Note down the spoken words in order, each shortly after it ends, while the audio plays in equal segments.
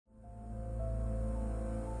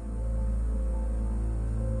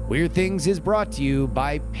Weird Things is brought to you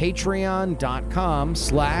by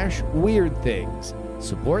patreon.com/weirdthings.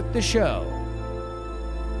 Support the show.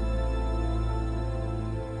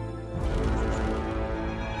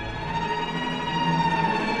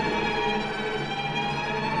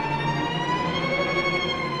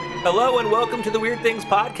 Hello and welcome to the Weird Things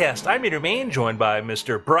podcast. I'm your main, joined by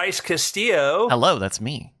Mr. Bryce Castillo. Hello, that's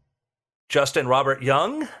me. Justin Robert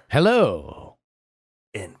Young. Hello.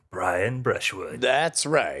 And Brian Brushwood. That's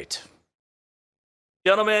right.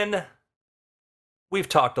 Gentlemen, we've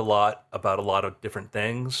talked a lot about a lot of different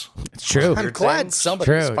things. It's true. I'm glad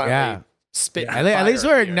somebody's finally spitting At least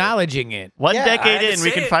we're fire acknowledging it. One Yeah, decade I in, we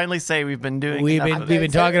see can it. finally say we've been doing We've enough been of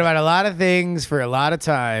it. talking about a lot of things for a lot of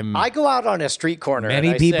time. I go out on a street corner. Many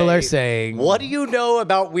and I people say, are saying, "What do you know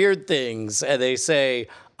about Weird Things?" And they say,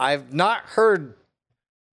 "I've not heard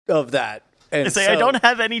of that." And They say, so- I don't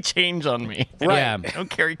have any change on me. Right. Yeah. I don't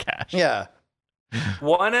carry cash. Yeah.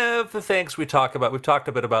 One of the things we've talked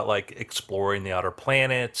a bit about like exploring the outer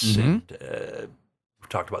planets, and we've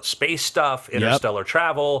talked about space stuff, interstellar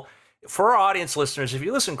travel. For our audience listeners, if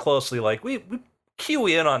you listen closely, like we cue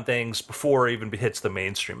in on things before it even hits the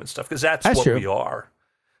mainstream and stuff, because that's what true. we are.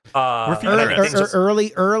 We're early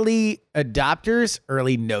adopters,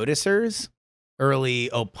 early noticers, early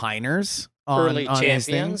opiners, Early on these things.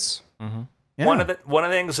 champions. Mm-hmm. Yeah. One of the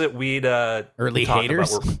things that we'd Early talked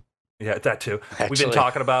haters? about were, that too. We've been Actually.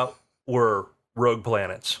 talking about were rogue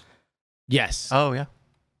planets. Yes. Oh, yeah.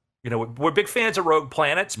 You know, we're big fans of rogue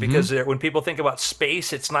planets because when people think about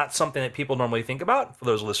space, it's not something that people normally think about. For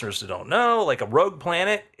those listeners who don't know, like a rogue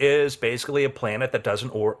planet is basically a planet that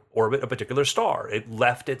doesn't orbit a particular star. It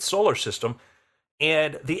left its solar system.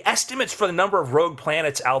 And the estimates for the number of rogue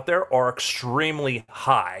planets out there are extremely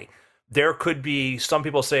high. There could be, some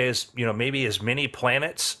people say, maybe as many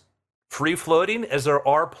planets free floating as there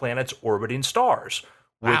are planets orbiting stars.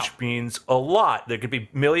 Wow. Which means a lot. There could be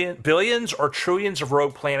billions or trillions of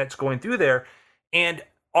rogue planets going through there. And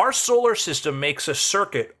our solar system makes a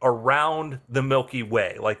circuit around the Milky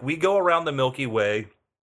Way. Like, we go around the Milky Way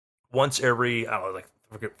once every, I don't know,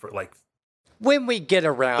 When we get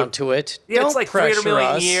around to it, yeah, don't it's like pressure 300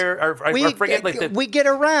 million us. a year. I forget, we get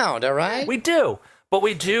around, all right? We do. But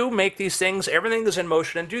we do make these things, everything is in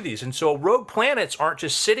motion and do these. And so rogue planets aren't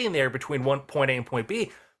just sitting there between point A and point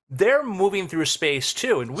B. They're moving through space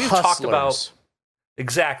too. And we've talked about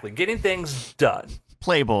getting things done.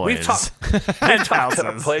 Playboys. We've talked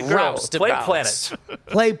Penthouses. play girls, Roustabouts. play planets.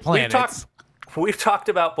 Play planets. We've talked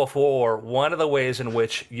about before, one of the ways in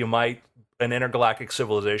which an intergalactic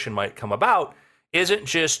civilization might come about isn't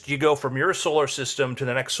just you go from your solar system to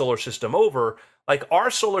the next solar system over. Like, our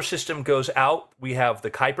solar system goes out, we have the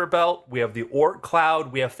Kuiper Belt, we have the Oort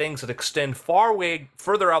cloud, we have things that extend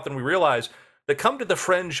further out than we realize that come to the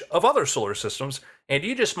fringe of other solar systems, and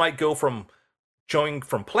you just might go from going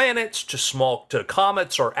from planets to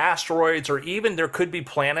comets or asteroids, or even there could be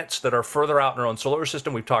planets that are further out in our own solar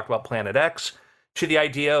system. We've talked about Planet X, to the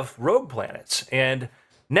idea of rogue planets. And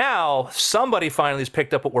now somebody finally has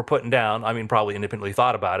picked up what we're putting down. I mean, probably independently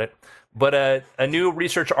thought about it. But a new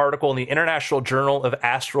research article in the International Journal of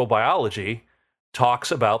Astrobiology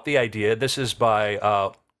talks about the idea. This is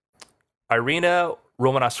by Irina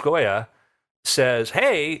Romanowskaya. Says,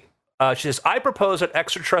 she says, I propose that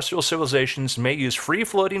extraterrestrial civilizations may use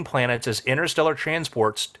free-floating planets as interstellar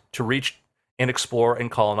transports to reach and explore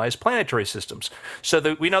and colonize planetary systems.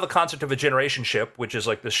 So we know the concept of a generation ship, which is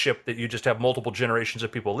like this ship that you just have multiple generations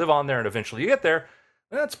of people live on there, and eventually you get there.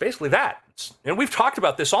 That's basically that. And we've talked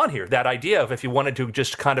about this on here, that idea of if you wanted to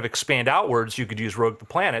just kind of expand outwards, you could use rogue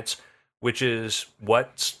planets, which is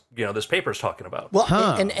what this paper is talking about. Well,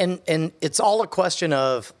 and it's all a question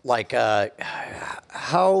of like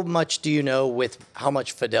how much do you know with how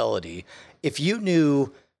much fidelity? If you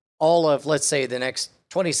knew all of, let's say, the next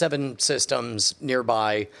 27 systems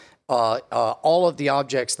nearby, all of the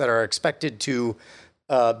objects that are expected to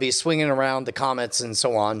be swinging around the comets and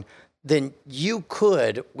so on, then you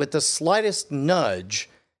could, with the slightest nudge,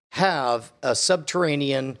 have a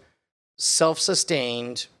subterranean,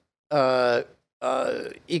 self-sustained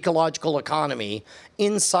ecological economy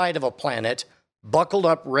inside of a planet, buckled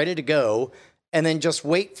up, ready to go, and then just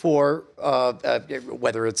wait for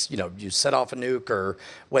whether it's you set off a nuke or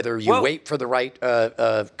whether you wait for the right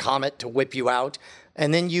comet to whip you out,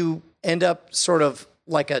 and then you end up sort of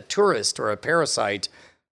like a tourist or a parasite,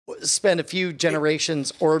 spend a few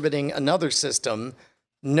generations orbiting another system,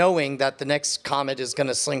 knowing that the next comet is going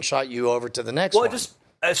to slingshot you over to the next one. Just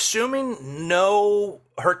assuming no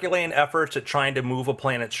Herculean efforts at trying to move a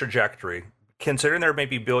planet's trajectory, considering there may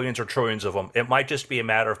be billions or trillions of them, it might just be a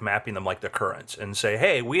matter of mapping them like the currents and say,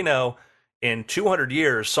 hey, we know in 200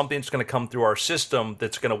 years, something's going to come through our system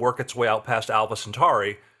that's going to work its way out past Alpha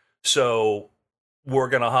Centauri. So we're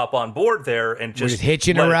going to hop on board there and We're just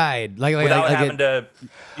hitching a ride, without having to,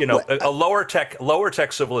 a lower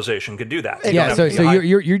tech civilization could do that. Yeah, so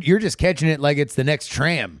you're just catching it like it's the next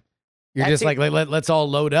tram. You're just like let's all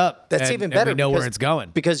load up. That's even better. And we know where it's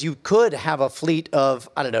going. Because you could have a fleet of,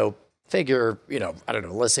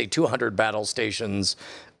 let's say 200 battle stations,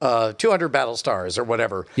 200 battle stars or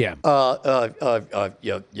whatever. Yeah.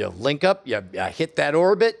 You link up, you hit that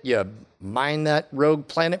orbit, you mine that rogue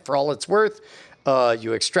planet for all it's worth.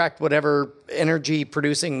 You extract whatever energy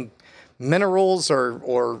producing minerals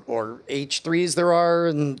or H3s there are,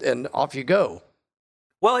 and off you go.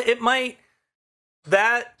 Well, it might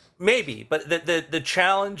maybe, but the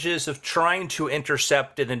challenges of trying to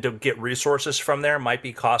intercept it and to get resources from there might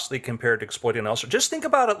be costly compared to exploiting elsewhere. Just think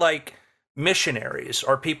about it like missionaries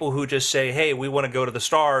or people who just say, "Hey, we want to go to the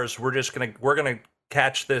stars. We're gonna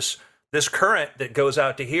catch this current that goes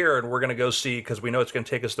out to here, and we're gonna go see because we know it's gonna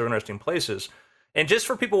take us through interesting places." And just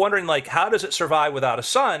for people wondering, like, how does it survive without a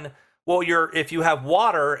sun? Well, if you have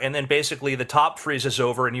water and then basically the top freezes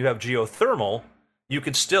over and you have geothermal, you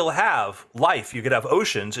could still have life. You could have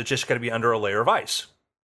oceans. It's just going to be under a layer of ice.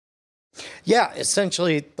 Yeah,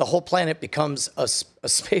 essentially, the whole planet becomes a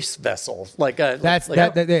space vessel. That's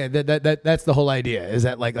the whole idea. Is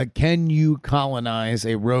that like can you colonize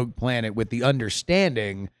a rogue planet with the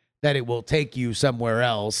understanding that it will take you somewhere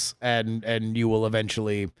else, and you will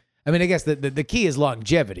eventually. I mean, I guess the key is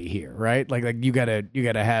longevity here, right? Like you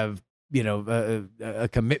gotta have a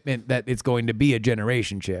commitment that it's going to be a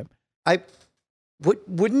generation ship.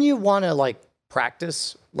 Wouldn't you want to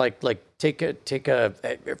practice take a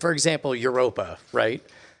for example Europa, right?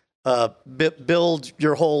 Build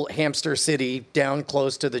your whole hamster city down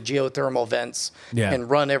close to the geothermal vents and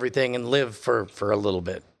run everything and live for a little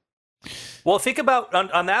bit. Well, think about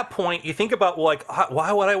on that point. You think about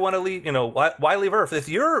why would I want to leave? Why leave Earth? If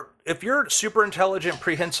you're super intelligent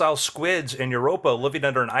prehensile squids in Europa living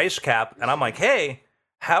under an ice cap, and I'm like, hey,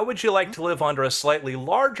 how would you like to live under a slightly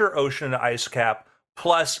larger ocean ice cap,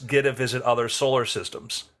 plus get to visit other solar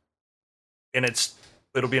systems? And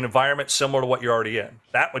it'll be an environment similar to what you're already in.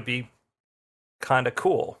 That would be kind of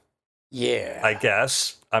cool. Yeah, I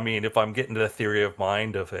guess. I mean, if I'm getting to the theory of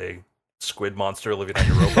mind of a squid monster living on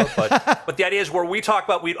Europa, but the idea is where we talk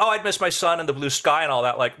about I'd miss my sun and the blue sky and all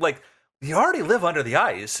that. Like you already live under the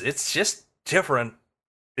ice. It's just different.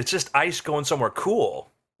 It's just ice going somewhere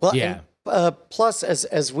cool. Well, yeah. Plus,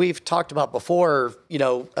 as we've talked about before,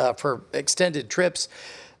 for extended trips,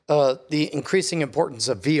 the increasing importance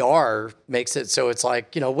of VR makes it so it's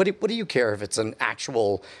like, what do you care if it's an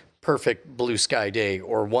actual perfect blue sky day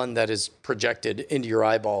or one that is projected into your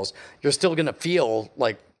eyeballs? You're still going to feel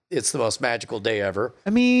like it's the most magical day ever. I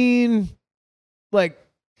mean,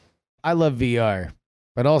 I love VR,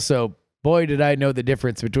 but also, boy, did I know the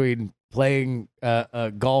difference between playing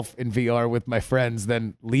golf in VR with my friends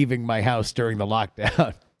than leaving my house during the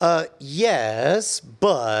lockdown. Yes,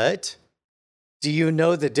 but do you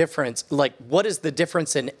know the difference? What is the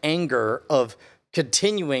difference in anger of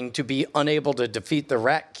continuing to be unable to defeat the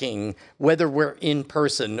Rat King, whether we're in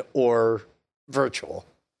person or virtual?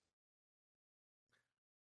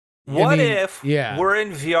 What if we're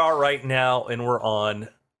in VR right now and we're on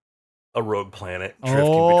a rogue planet drifting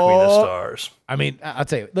between the stars? I mean, I'll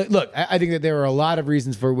tell you. Look, I think that there are a lot of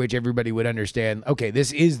reasons for which everybody would understand, okay,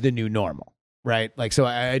 this is the new normal, right? So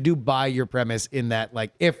I do buy your premise in that,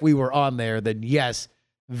 if we were on there, then yes,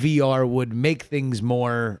 VR would make things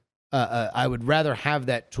more, I would rather have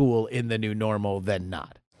that tool in the new normal than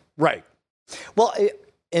not. Right. Well,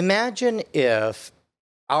 imagine if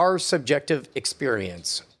our subjective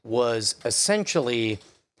experience was essentially,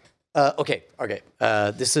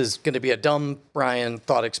 this is going to be a dumb Brian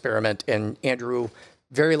thought experiment, and Andrew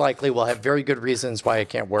very likely will have very good reasons why it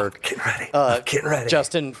can't work. Getting ready.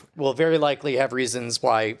 Justin will very likely have reasons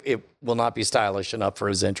why it will not be stylish enough for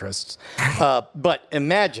his interests. But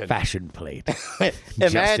imagine. Fashion plate. Imagine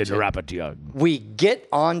Justin Rappatung. we get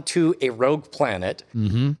onto a rogue planet.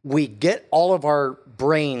 Mm-hmm. We get all of our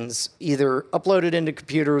brains either uploaded into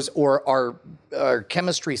computers or our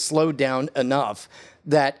chemistry slowed down enough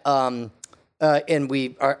that and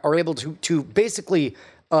we are able to basically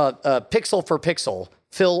pixel for pixel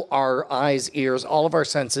fill our eyes, ears, all of our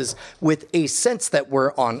senses with a sense that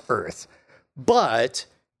we're on Earth. But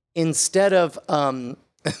instead of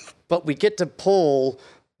but we get to pull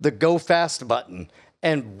the go fast button,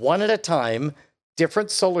 and one at a time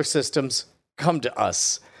different solar systems come to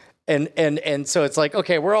us. And so it's like,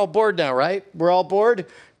 okay, we're all bored now, right? We're all bored?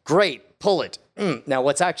 Great, pull it. Now,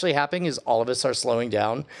 what's actually happening is all of us are slowing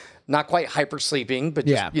down, not quite hyper sleeping, but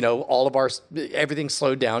just, Yeah. all of everything's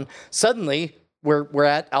slowed down. Suddenly, we're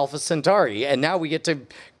at Alpha Centauri, and now we get to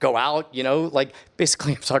go out, like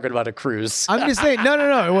basically I'm talking about a cruise. I'm just saying,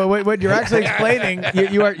 no. What you're actually explaining,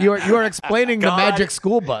 you are explaining the God. magic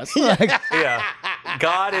school bus. Like, Yeah.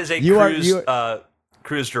 God is a You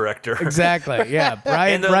cruise director. exactly. Yeah.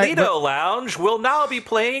 Brian, And the Lido Lounge will now be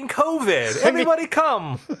playing COVID. Everybody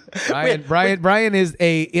come. Brian is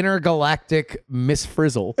a intergalactic Miss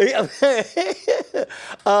Frizzle.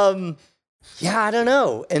 Yeah, I don't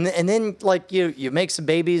know. And then like you make some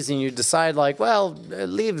babies and you decide like, well,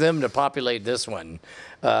 leave them to populate this one.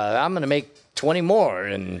 I'm gonna make 20 more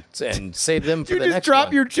and save them for You the just next drop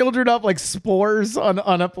one. your children off like spores on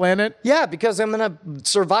a planet. Yeah, because I'm gonna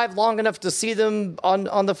survive long enough to see them on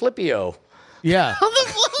the Flippio. Yeah,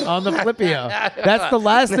 on the Flippio. That's the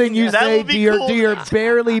last thing you That say would be to your cool. to your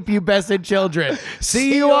barely pubescent children.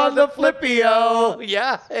 See you on the Flippio.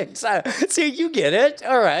 Yeah, exactly. See, you get it.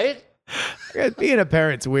 All right. Being a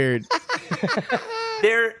parent's weird.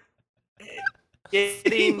 They're See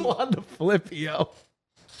getting you on the Flippio.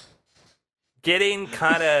 getting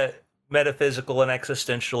kind of metaphysical and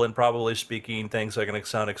existential, and probably speaking things are going to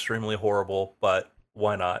sound extremely horrible, but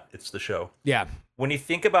why not? It's the show. Yeah. When you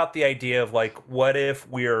think about the idea of like, what if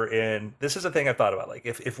we're in, this is a thing I've thought about, like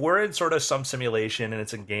if we're in sort of some simulation and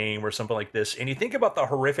it's a game or something like this, and you think about the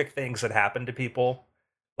horrific things that happen to people,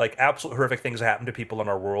 like absolute horrific things that happen to people in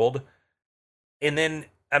our world, and then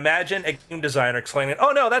imagine a game designer explaining,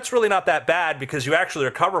 oh no, that's really not that bad because you actually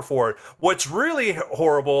recover for it. What's really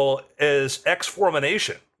horrible is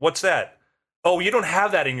exformination. What's that? Oh, you don't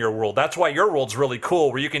have that in your world. That's why your world's really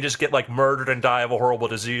cool, where you can just get like murdered and die of a horrible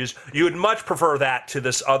disease. You would much prefer that to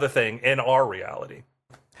this other thing in our reality.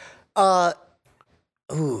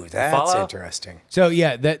 Ooh, that's Follow? interesting. So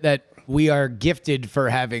yeah, that we are gifted for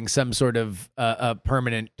having some sort of a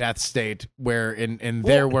permanent death state, where in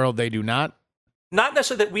their world they do not. Not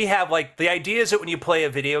necessarily that we have, like, the idea is that when you play a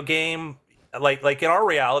video game, like in our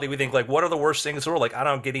reality, we think like, what are the worst things in the world? Like, I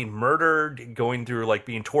don't know, getting murdered, going through like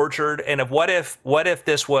being tortured. And what if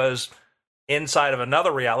this was inside of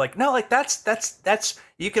another reality? Like, no, like that's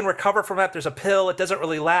you can recover from that. There's a pill. It doesn't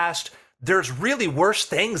really last. There's really worse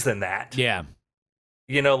things than that. Yeah.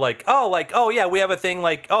 Oh yeah, we have a thing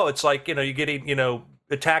like, oh, it's like, you're getting,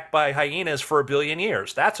 attacked by hyenas for 1 billion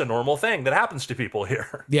years. That's a normal thing that happens to people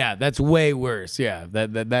here. Yeah, that's way worse. Yeah,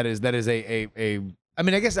 that is a. I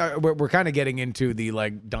mean, I guess we're kind of getting into the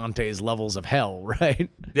like Dante's levels of hell, right?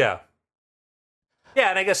 Yeah. Yeah,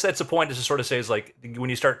 and I guess that's the point, is to sort of say, is like, when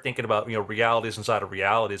you start thinking about, realities inside of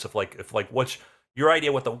realities, if what's your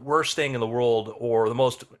idea what the worst thing in the world, or the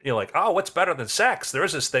most, like, oh, what's better than sex?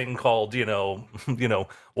 There's this thing called, we saw Fentanyl.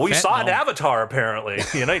 an Avatar, apparently.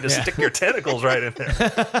 You just stick your tentacles right in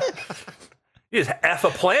there. You just F a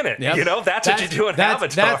planet, Yep. That's what you do in Avatar.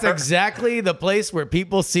 That's exactly the place where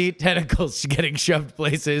people see tentacles getting shoved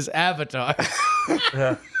places. Avatar.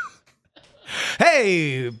 Yeah.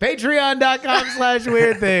 Hey,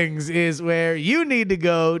 patreon.com/weird things is where you need to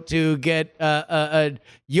go to get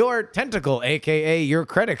your tentacle, aka your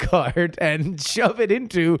credit card, and shove it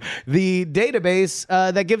into the database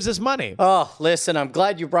that gives us money. Oh, listen, I'm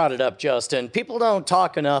glad you brought it up, Justin. People don't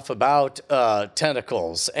talk enough about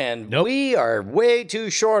tentacles, and Nope. we are way too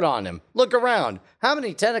short on them. Look around. How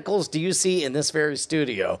many tentacles do you see in this very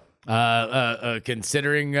studio?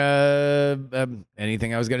 Considering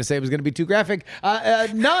anything I was going to say was going to be too graphic,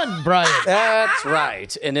 none, Brian. That's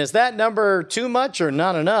right. And is that number too much or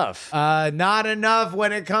not enough? Not enough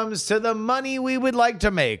when it comes to the money we would like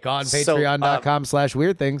to make on So,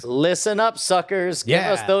 patreon.com/weird things. Listen up, suckers. Give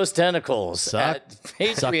Yeah. us those tentacles at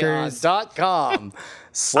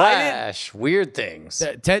patreon.com/weird things.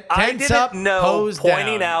 I Tense up, didn't know pose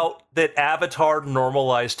pointing down. out that Avatar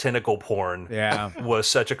normalized tentacle porn Yeah. was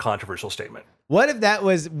such a controversial statement. What if that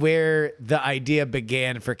was where the idea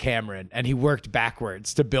began for Cameron, and he worked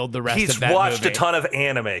backwards to build the rest He's of that watched movie? a ton of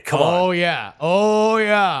anime. Come Oh on. yeah, oh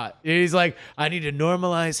yeah. He's like, I need to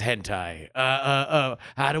normalize hentai.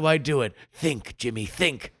 How do I do it? Think, Jimmy,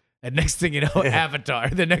 think. And next thing you know, Avatar.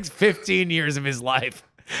 The next 15 years of his life,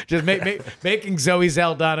 just making Zoe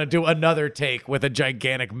Saldana do another take with a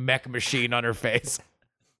gigantic mech machine on her face.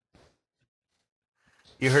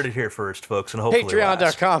 You heard it here first, folks, and hopefully it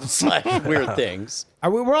lasts. Patreon.com/weird things.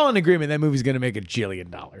 We're all in agreement that movie's going to make $1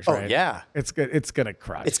 jillion, right? Oh, yeah. It's good. It's going to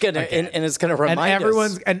crush. It's gonna Again. and it's gonna remind and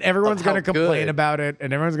everyone's us. and everyone's of going how to complain good. about it,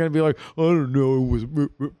 and everyone's going to be like, I don't know, it was.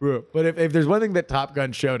 But if there's one thing that Top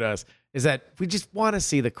Gun showed us, is that we just want to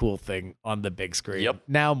see the cool thing on the big screen. Yep.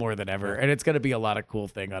 Now more than ever, and it's going to be a lot of cool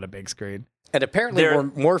thing on a big screen. And apparently we're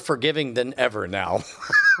more forgiving than ever now.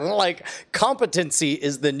 Like, competency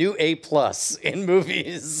is the new A+ in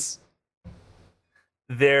movies.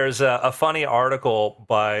 There's a funny article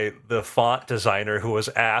by the font designer who was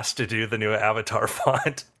asked to do the new Avatar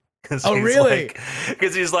font. Oh, really?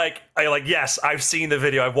 Because he's like, yes, I've seen the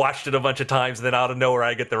video. I've watched it a bunch of times. And then out of nowhere,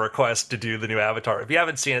 I get the request to do the new Avatar. If you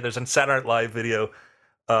haven't seen it, there's a Saturday Night Live video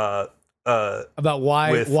about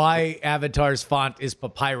why Avatar's font is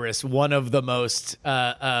papyrus, one of the most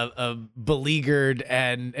beleaguered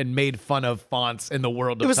and made fun of fonts in the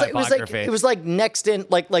world of typography. It was like next in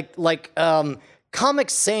like Comic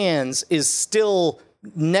Sans is still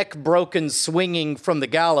neck broken swinging from the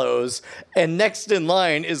gallows, and next in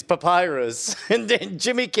line is Papyrus. And then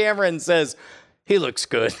Jimmy Cameron says, he looks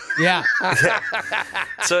good. Yeah.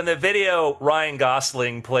 So in the video, Ryan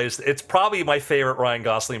Gosling plays, it's probably my favorite Ryan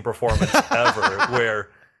Gosling performance ever, where,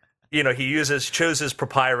 you know, he chooses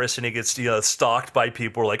Papyrus and he gets, you know, stalked by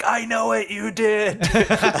people who are like, I know it, you did. You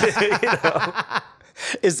know?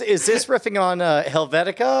 Is this riffing on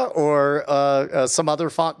Helvetica or some other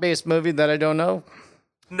font-based movie that I don't know?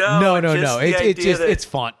 No. It's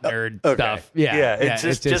font nerd stuff. Yeah.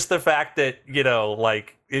 It's just the fact that, you know,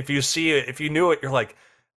 like, if you see it, if you knew it, you're like,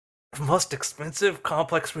 the most expensive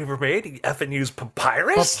complex we ever made. He effing used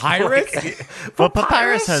Papyrus. Papyrus. Well,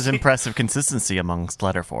 Papyrus has impressive consistency amongst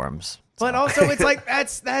letter forms. But also, it's like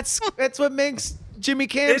that's what makes Jimmy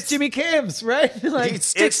Cams, right? Like, he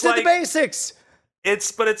sticks to the basics.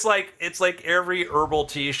 It's like every herbal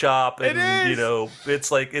tea shop, and you know,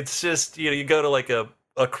 it's just, you know, you go to like a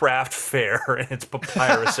craft fair and it's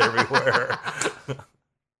Papyrus everywhere.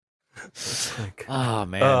 It's like, oh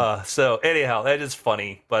man. So anyhow, that is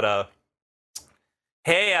funny. But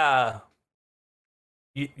hey,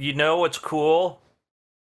 you know what's cool?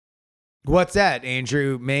 What's that,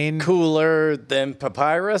 Andrew? Main Cooler than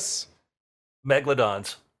Papyrus?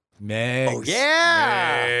 Megalodons. Megs. Oh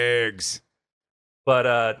yeah. Megs.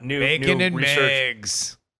 But new and research.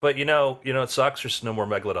 Megs. But you know it sucks. There's no more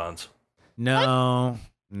Megalodons. No.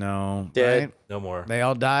 Dead. Right? No more. They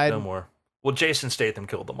all died. No more. Well, Jason Statham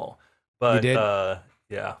killed them all. But did?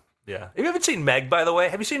 Yeah. If you haven't seen Meg, by the way,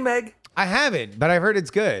 have you seen Meg? I haven't, but I've heard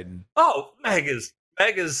it's good. Oh, Meg is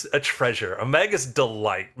a treasure. A Meg is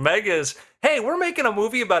delight. Meg is, hey, we're making a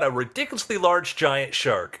movie about a ridiculously large giant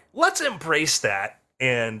shark. Let's embrace that.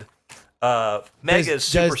 And Meg is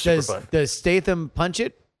super fun. Does Statham punch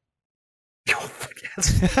it?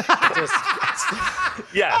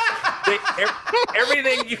 Yes.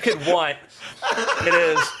 Everything you could want. It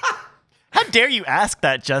is. How dare you ask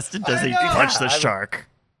that, Justin? Does he punch the shark?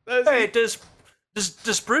 Hey, does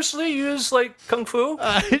Bruce Lee use like kung fu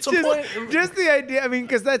at some point? Just the idea. I mean,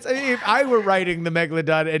 because if I were writing the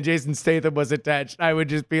Megalodon and Jason Statham was attached, I would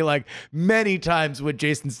just be like, many times would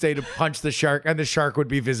Jason Statham punch the shark, and the shark would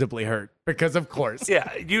be visibly hurt because, of course.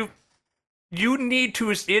 Yeah, you need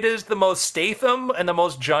to. It is the most Statham and the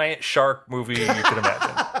most giant shark movie you can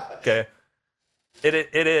imagine. Okay,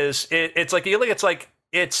 it is. It's like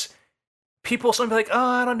it's. People sometimes be like, oh,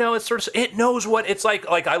 I don't know. It's sort of, it knows what it's like.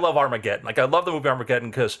 Like, I love Armageddon. Like, I love the movie Armageddon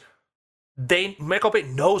because Michael Bay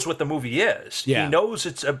knows what the movie is. Yeah. He knows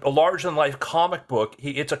it's a larger than life comic book.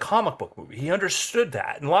 It's a comic book movie. He understood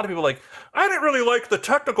that. And a lot of people are like, I didn't really like the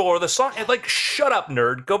technical or the science. Like, shut up,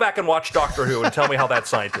 nerd. Go back and watch Doctor Who and tell me how that's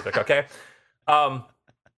scientific. Okay.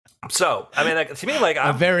 So I mean, like, to me, like,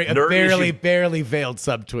 I'm barely veiled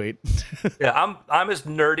subtweet. Yeah, I'm as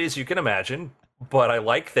nerdy as you can imagine. But I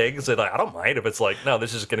like things that I don't mind if it's like, no,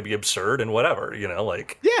 this is going to be absurd and whatever, you know,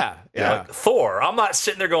 like, yeah. Like Thor. I'm not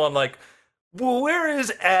sitting there going like, well, where is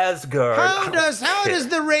Asgard? How does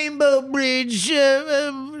the Rainbow Bridge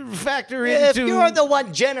factor into? If you're the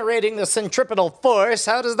one generating the centripetal force,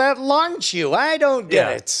 how does that launch you? I don't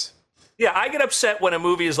get it. Yeah, I get upset when a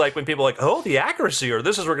movie is like, when people are like, oh, the accuracy, or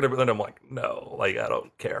this is we're going to, and I'm like, no, like, I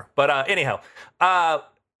don't care. But anyhow,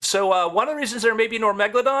 so one of the reasons there may be no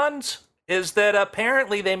Megalodons is that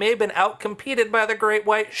apparently they may have been outcompeted by the great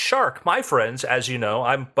white shark. My friends, as you know,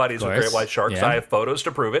 I'm buddies with great white sharks. Yeah. I have photos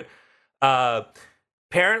to prove it.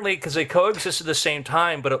 Apparently, because they coexist at the same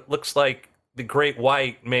time, but it looks like the great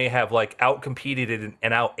white may have like outcompeted it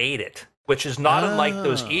and out-ate it, which is not unlike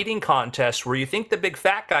those eating contests where you think the big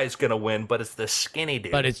fat guy's going to win, but it's the skinny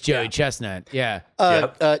dude. But it's Joey Chestnut. Yeah.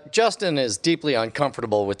 Justin is deeply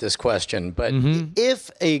uncomfortable with this question, but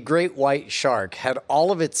if a great white shark had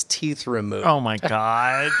all of its teeth removed. Oh my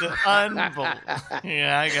God. Unbelievable.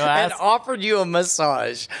 Yeah, go and offered you a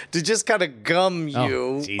massage to just kind of gum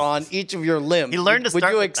you on each of your limbs. He learned to start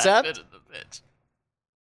would you with accept? that bit of the bitch.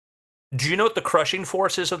 Do you know what the crushing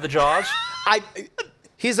force is of the jaws?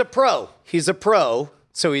 He's a pro. He's a pro.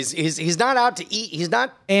 So he's not out to eat. He's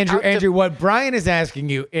not Andrew, what Brian is asking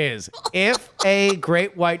you is, if a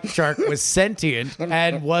great white shark was sentient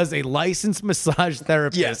and was a licensed massage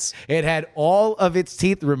therapist, Yes. it had all of its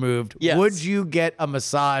teeth removed, Yes. would you get a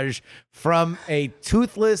massage from a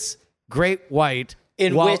toothless great white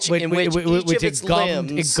In which each of its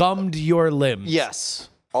limbs- it gummed your limbs? Yes,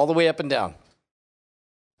 all the way up and down.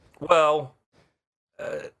 Well,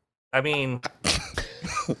 I mean,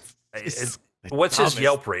 what's his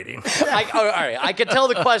Yelp rating? All right, I could tell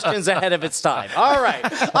the question's ahead of its time. All right,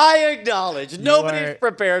 I acknowledge nobody's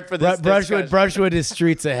prepared for this. Brushwood is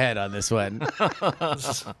streets ahead on this one.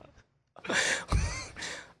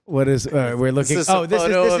 What is we're looking? Is this a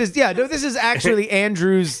photo this is actually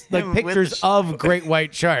Andrew's like Him with pictures the of great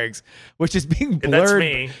white sharks, which is being blurred. That's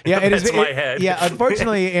me. Yeah, it is. That's my head. Yeah,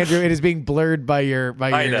 unfortunately, Andrew, it is being blurred by your.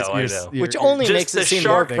 I know. Which only Just makes the it seem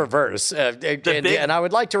more shark. perverse. And I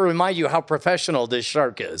would like to remind you how professional this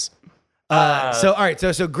shark is. So all right,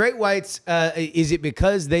 so great whites. Is it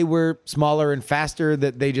because they were smaller and faster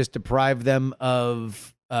that they just deprived them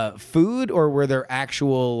of food, or were there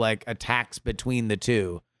actual like attacks between the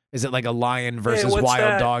two? Is it like a lion versus what's wild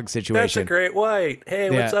that? dog That's situation? a great white. Hey,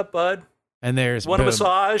 what's Yeah. up, bud? And there's Want a boom,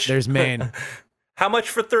 massage? There's Maine. How much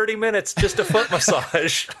for 30 minutes? Just a foot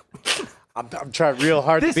massage. I'm trying real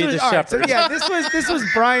hard to be the all right, shepherd. so yeah, this was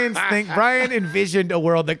Brian's thing. Brian envisioned a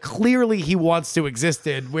world that clearly he wants to exist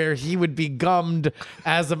in, where he would be gummed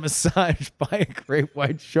as a massage by a great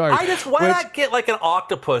white shark. Why not get like an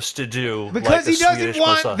octopus to do? Because like a he doesn't Swedish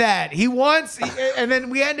want massage? that. He wants, and then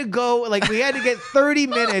we had to get 30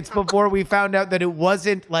 minutes before we found out that it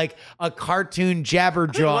wasn't like a cartoon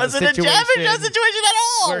Jabberjaw It wasn't situation. a Jabberjaw situation at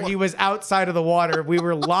all. Where he was outside of the water. We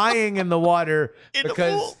were lying in the water In the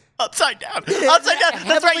because. pool. Upside down. Upside down.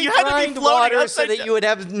 That's right. You had to be Heavily floating water so upside that down. you would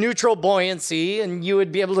have neutral buoyancy and you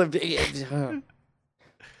would be able to.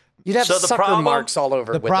 You'd have So the sucker problem- marks all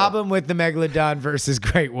over. The with problem with the Megalodon versus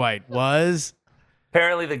Great White was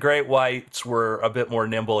Apparently, the great whites were a bit more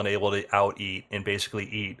nimble and able to out-eat and basically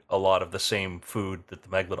eat a lot of the same food that the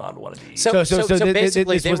megalodon wanted to eat. So basically,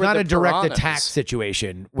 this they was were not the a direct piranhas. attack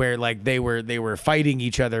situation where like they were fighting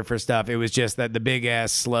each other for stuff. It was just that the big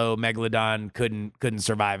ass slow Megalodon couldn't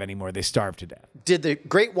survive anymore. They starved to death. Did the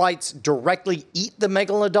great whites directly eat the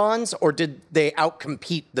megalodons, or did they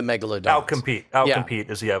outcompete the megalodons? Outcompete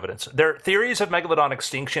is the evidence. Their theories of megalodon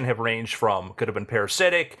extinction have ranged from could have been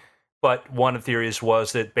parasitic, but one of the theories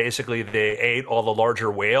was that basically they ate all the larger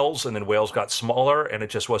whales and then whales got smaller and it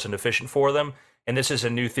just wasn't efficient for them. And this is a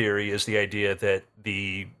new theory, is the idea that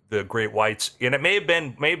the great whites, and it may have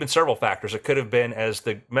been several factors. It could have been as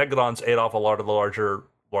the megalodons ate off a lot of the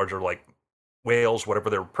larger like whales, whatever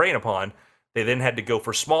they were preying upon. They then had to go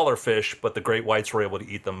for smaller fish, but the great whites were able to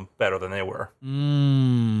eat them better than they were.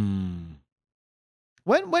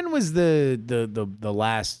 When was the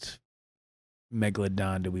last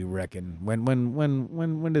Megalodon, do we reckon?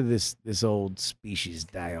 When did this old species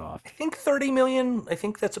die off? I think 30 million. I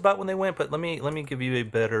think that's about when they went. But let me give you a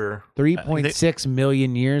better. 3.6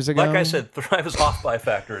 million years ago. Like I said, I was off by a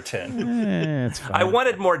factor of 10. It's fine. I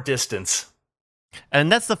wanted more distance. And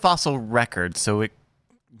that's the fossil record, so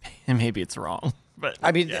maybe it's wrong. But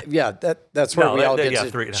I mean, yeah, that's where No, we all that- get yeah,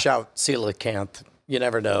 to three- shout coelacanth. You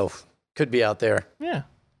never know. Could be out there. yeah,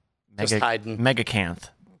 Just hiding. megacanth.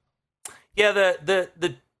 Yeah,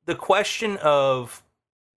 the question of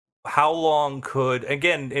how long could,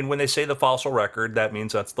 again, and when they say the fossil record, that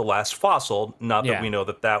means that's the last fossil. Not that Yeah. we know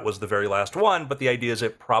that was the very last one, but the idea is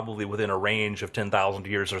that probably within a range of 10,000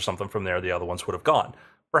 years or something from there, the other ones would have gone.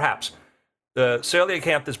 Perhaps. The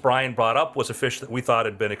coelacanth, as Brian brought up, was a fish that we thought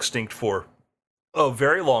had been extinct for a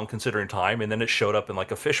very long considering time, and then it showed up in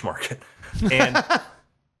like a fish market. And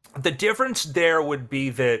the difference there would be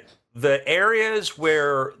that the areas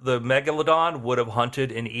where the megalodon would have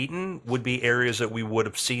hunted and eaten would be areas that we would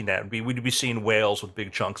have seen that. We'd be seeing whales with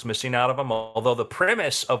big chunks missing out of them. Although the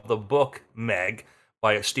premise of the book Meg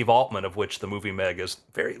by Steve Altman, of which the movie Meg is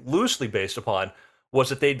very loosely based upon, was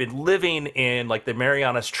that they'd been living in like the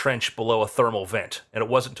Marianas Trench below a thermal vent. And it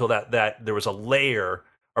wasn't until that there was a layer,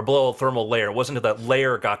 or below a thermal layer, it wasn't until that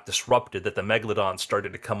layer got disrupted that the megalodon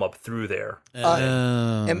started to come up through there.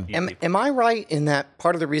 Am I right in that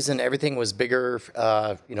part of the reason everything was bigger,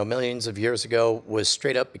 millions of years ago, was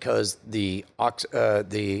straight up because the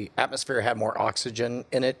atmosphere had more oxygen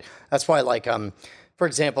in it? That's why, like, for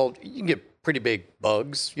example, you can get pretty big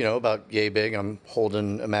bugs, about yay big. I'm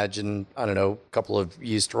holding, imagine, I don't know, a couple of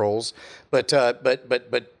yeast rolls, but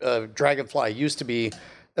dragonfly used to be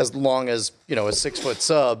as long as a 6 foot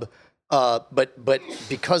sub. But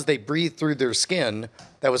because they breathe through their skin,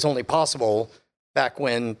 that was only possible back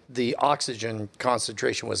when the oxygen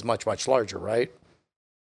concentration was much, much larger, right?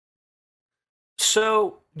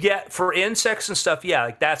 So yeah, for insects and stuff, yeah,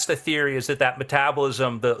 like that's the theory, is that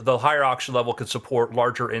metabolism, the higher oxygen level could support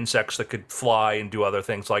larger insects that could fly and do other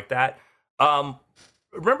things like that.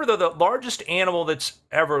 Remember though, the largest animal that's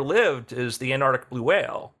ever lived is the Antarctic blue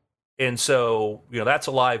whale. And so, that's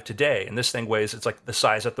alive today. And this thing weighs, it's like the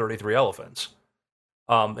size of 33 elephants.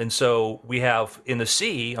 And so we have in the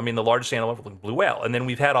sea, the largest animal ever, blue whale. And then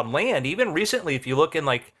we've had on land, even recently, if you look in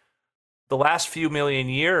like the last few million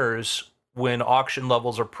years, when oxygen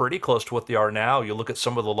levels are pretty close to what they are now, you look at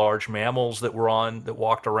some of the large mammals that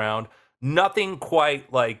walked around, nothing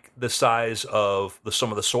quite like the size of some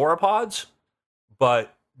of the sauropods,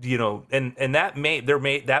 but and that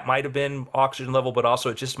might have been oxygen level, but also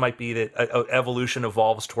it just might be that evolution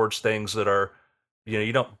evolves towards things that are,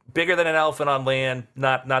 bigger than an elephant on land,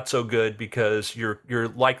 not so good, because your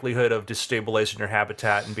likelihood of destabilizing your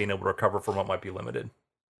habitat and being able to recover from it might be limited.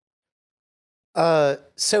 Okay.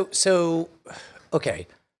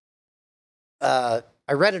 I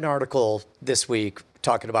read an article this week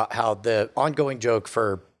talking about how the ongoing joke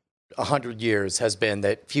for 100 years has been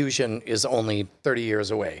that fusion is only 30 years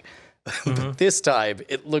away. But this time,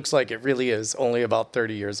 it looks like it really is only about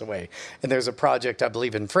 30 years away. And there's a project, I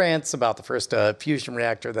believe, in France about the first fusion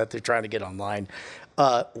reactor that they're trying to get online.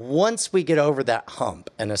 Once we get over that hump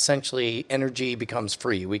and essentially energy becomes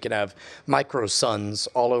free, we can have micro suns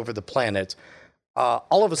all over the planet.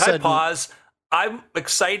 All of a sudden, pause. I'm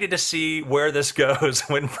excited to see where this goes.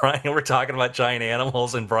 When Brian, we're talking about giant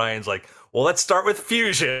animals, and Brian's like, well, let's start with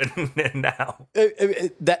fusion now.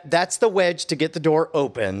 That's the wedge to get the door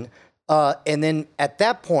open. And then at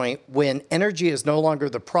that point, when energy is no longer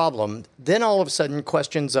the problem, then all of a sudden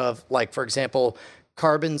questions of, like, for example,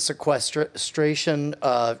 carbon sequestration,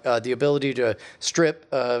 the ability to strip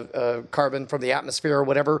carbon from the atmosphere or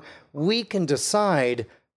whatever, we can decide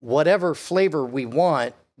whatever flavor we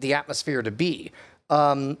want the atmosphere to be.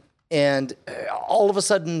 And all of a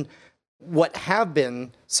sudden, what have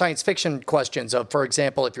been science fiction questions of, for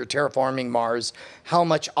example, if you're terraforming Mars, how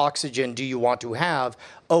much oxygen do you want to have?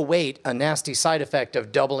 Oh, wait, a nasty side effect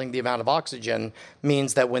of doubling the amount of oxygen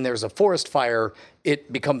means that when there's a forest fire,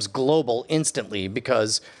 it becomes global instantly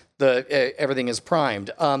because everything is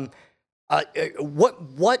primed. What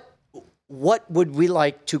would we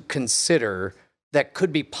like to consider that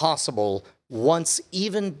could be possible once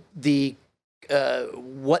even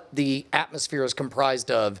what the atmosphere is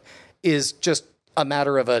comprised of is just a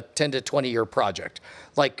matter of a 10 to 20 year project?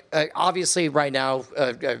 Like, obviously right now,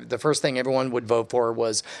 the first thing everyone would vote for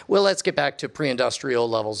was, well, let's get back to pre-industrial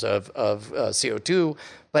levels of CO2.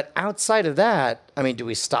 But outside of that, do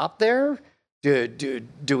we stop there? Do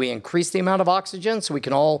we increase the amount of oxygen so we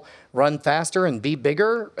can all run faster and be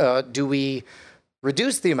bigger? Do we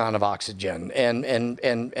reduce the amount of oxygen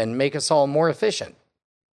and make us all more efficient?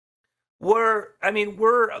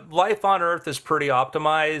 Life on Earth is pretty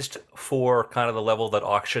optimized for kind of the level that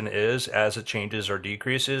oxygen is. As it changes or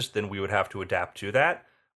decreases, then we would have to adapt to that,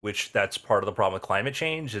 which that's part of the problem with climate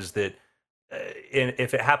change, is that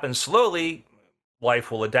if it happens slowly,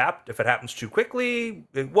 life will adapt. If it happens too quickly,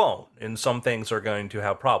 it won't. And some things are going to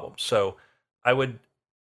have problems. So I would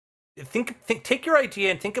take your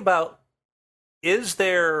idea and think about, is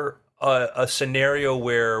there a scenario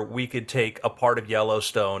where we could take a part of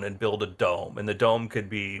Yellowstone and build a dome, and the dome could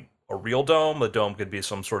be a real dome, the dome could be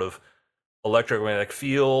some sort of electromagnetic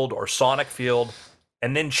field or sonic field,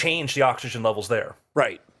 and then change the oxygen levels there.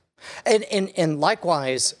 Right. And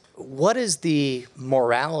likewise, what is the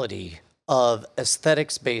morality of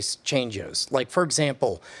aesthetics-based changes? Like, for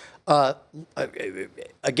example,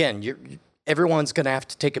 again, everyone's going to have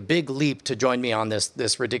to take a big leap to join me on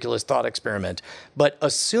this ridiculous thought experiment. But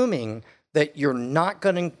assuming that you're not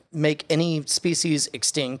going to make any species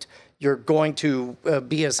extinct, you're going to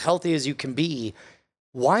be as healthy as you can be,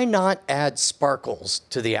 why not add sparkles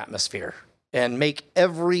to the atmosphere and make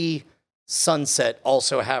every sunset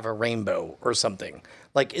also have a rainbow or something?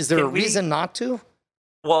 Like, is there a reason not to?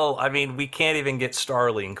 Well, we can't even get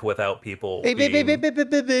Starlink without people. I'm going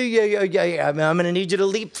to need you to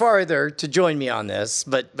leap farther to join me on this.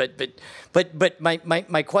 But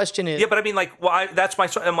my question is. Yeah, but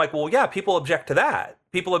I'm like, well, yeah, people object to that.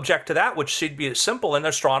 People object to that, which should be simple. And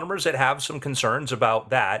astronomers that have some concerns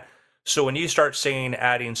about that. So when you start saying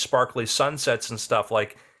adding sparkly sunsets and stuff,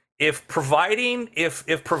 like, if providing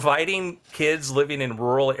kids living in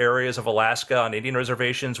rural areas of Alaska on Indian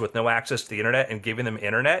reservations with no access to the internet and giving them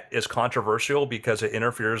internet is controversial because it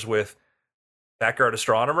interferes with backyard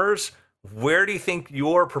astronomers, where do you think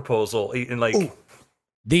your proposal in like? Ooh.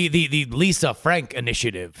 The Lisa Frank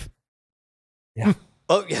initiative.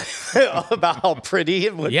 Oh, yeah. About how pretty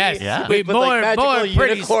it would Yes. be. Yeah. With, More- magical more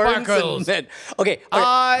pretty unicorns sparkles. Okay.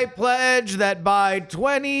 I pledge that by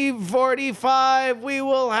 2045 we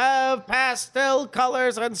will have pastel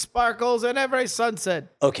colors and sparkles in every sunset.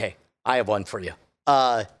 Okay, I have one for you.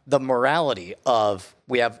 The morality of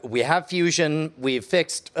we have fusion, we've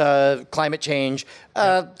fixed climate change.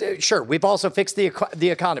 Sure, we've also fixed the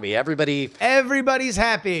economy. Everybody's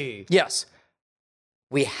happy. Yes,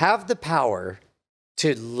 we have the power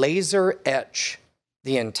to laser etch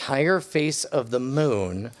the entire face of the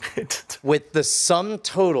moon with the sum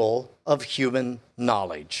total of human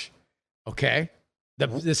knowledge. Okay.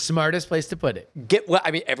 The smartest place to put it.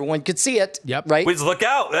 Everyone could see it. Yep. Right. Please look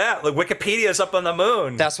out! Yeah, like Wikipedia's up on the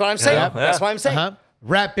moon. That's what I'm saying. Yeah. That's what I'm saying. Uh-huh.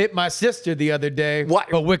 Rap bit my sister the other day. What?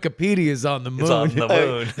 But Wikipedia's on the moon. It's on the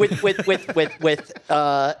moon. With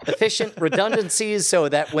efficient redundancies, so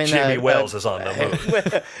that when Jimmy Wales is on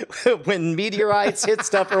the moon. when meteorites hit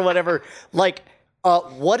stuff or whatever, like,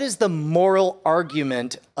 what is the moral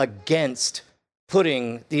argument against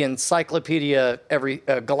putting the Encyclopedia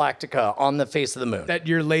Galactica on the face of the moon? That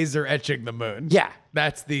you're laser etching the moon. Yeah.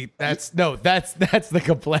 That's the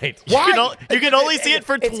complaint. Why? You can only see it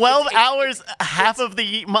for It's- 12 hours, half of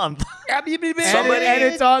the month. Somebody- And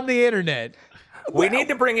it's on the internet. We need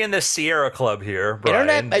to bring in the Sierra Club here,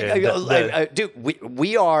 Brian. Internet, dude,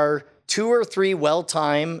 we are 2 or 3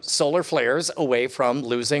 well-timed solar flares away from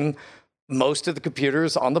losing most of the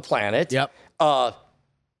computers on the planet. Yep.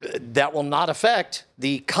 That will not affect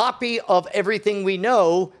the copy of everything we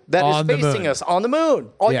know that On the is facing moon. us on the moon.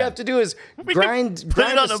 All you Yeah. have to do is grind put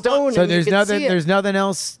it on a a stone. So and there's you can nothing see it. there's nothing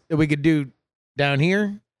else that we could do down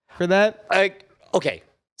here for that. Okay,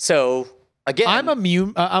 so again, I'm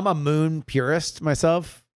a moon purist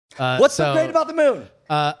myself. what's so great about the moon?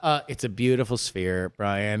 It's a beautiful sphere,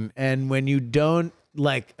 Brian. And when you don't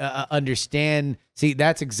understand, see,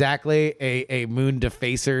 that's exactly a moon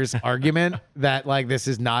defacer's argument that this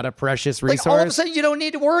is not a precious resource. Like all of a sudden, you don't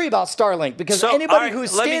need to worry about Starlink because So, anybody all right,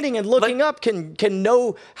 who's let me- standing and looking up can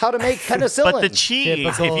know how to make penicillin. But the cheese,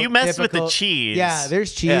 if you mess with the cheese. Yeah,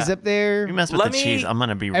 there's cheese up there. If you mess with Let the me- cheese, I'm going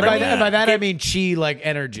to be And really by mad. that I mean chi like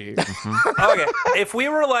energy. Okay, if we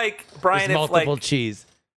were like There's Brian, if multiple cheese.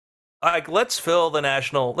 let's fill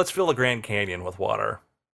the Grand Canyon with water.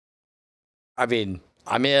 I mean,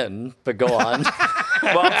 I'm in, but go on.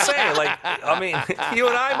 Well, I'm saying, you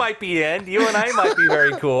and I might be in. You and I might be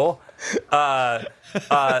very cool.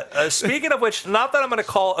 Speaking of which, not that I'm going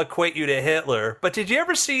to equate you to Hitler, but did you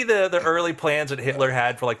ever see the early plans that Hitler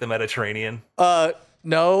had for the Mediterranean?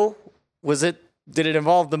 No, did it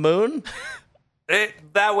involve the moon?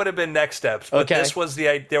 That would have been next steps. But Okay. this was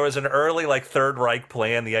there was an early Third Reich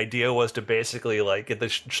plan. The idea was to basically get the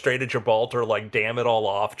Strait of Gibraltar, dam it all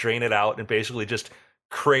off, drain it out, and basically just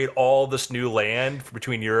create all this new land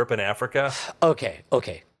between Europe and Africa. Okay.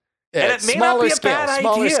 And it may not be a bad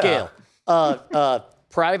smaller idea. scale.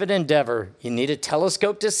 Private endeavor. You need a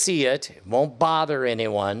telescope to see it. It won't bother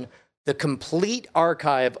anyone. The complete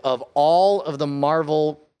archive of all of the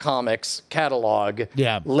Marvel Comics catalog,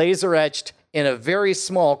 Yeah. laser etched in a very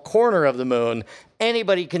small corner of the moon.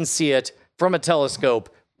 Anybody can see it from a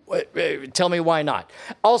telescope. Tell me why not.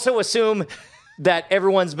 Also assume that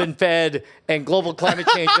everyone's been fed and global climate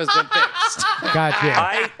change has been fixed.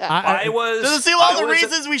 Gotcha. I was. Does it seem all I the was-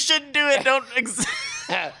 reasons we shouldn't do it don't exist?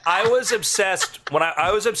 I was obsessed when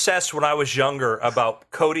I was younger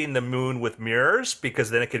about coating the moon with mirrors because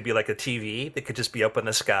then it could be like a TV that could just be up in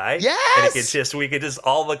the sky. Yes! And we could just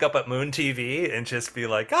all look up at Moon TV and just be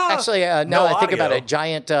like, Actually, now no I think about audio. it,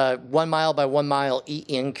 giant 1 mile by 1 mile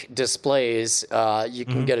e-ink displays. You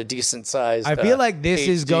can get a decent size. I feel like this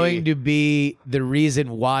is HD. going to be the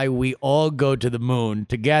reason why we all go to the moon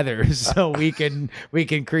together, so we can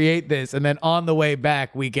create this, and then on the way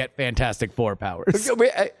back we get Fantastic Four powers.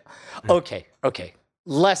 Okay.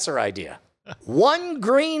 Lesser idea. 1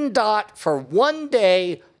 green dot for 1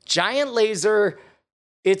 day, giant laser.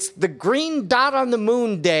 It's the green dot on the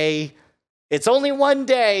moon day. It's only 1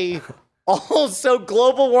 day. Also,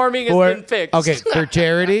 global warming has been fixed. Okay, for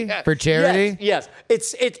charity. For charity. Yes.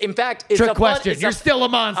 It's in fact, it's Trick a question. it's You're a- still a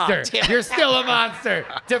monster. damn it. You're still a monster.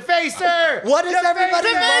 Defacer. What does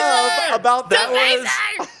everybody love about that?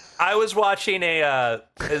 I was watching this.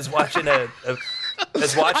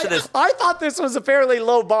 I thought this was a fairly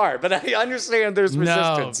low bar, but I understand there's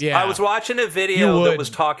resistance. No, yeah. I was watching a You video would. that was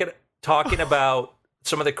talking about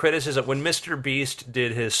some of the criticism when Mr. Beast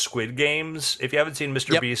did his Squid Games. If you haven't seen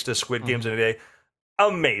Mr. Yep. Beast does Squid Games in a day,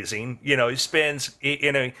 amazing. He spends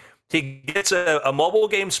He gets a mobile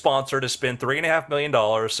game sponsor to spend $3.5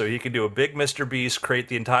 million so he can do a big Mr. Beast, create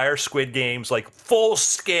the entire Squid Games, like full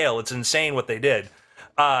scale. It's insane what they did.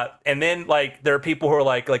 And then like there are people who are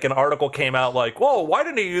like an article came out like, whoa, why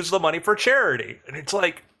didn't he use the money for charity? And it's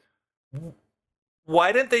like,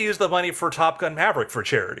 why didn't they use the money for Top Gun Maverick for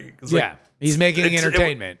charity? Yeah, he's making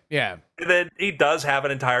entertainment. Yeah. And then he does have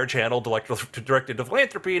an entire channel directed to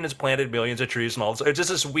philanthropy and has planted millions of trees and all this. It's just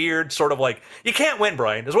this weird sort of like, you can't win,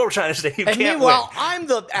 Brian, is what we're trying to say. You And can't meanwhile, win. I'm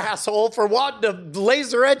the asshole for wanting to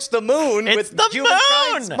laser etch the moon It's with the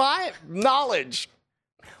humankind's moon! my knowledge.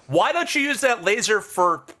 Why don't you use that laser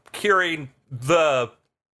for curing the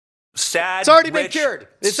sad, It's already been rich, cured.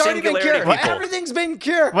 It's already been singularity cured. people? Everything's been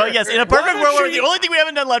cured. Well, yes, in a Why perfect don't world where you- the only thing we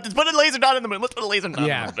haven't done left is put a laser dot in the moon. Let's put a laser dot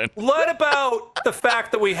Yeah. in the moon. What about the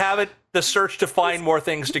fact that we haven't the search to find more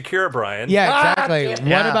things to cure, Brian? Yeah, exactly.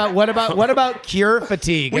 Yeah. What about cure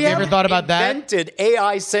fatigue? Have you ever thought about that? Invented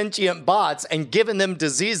AI sentient bots and given them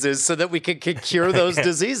diseases so that we could cure those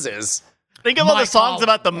diseases. Think of all My the songs fault.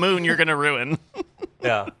 about the moon you're gonna ruin.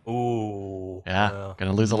 Yeah. Ooh. Yeah,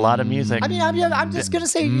 gonna lose a lot of music. I mean, I'm just gonna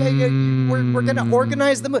say we're gonna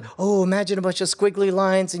organize them. Oh, imagine a bunch of squiggly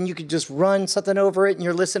lines, and you could just run something over it, and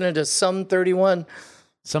you're listening to Sum 31.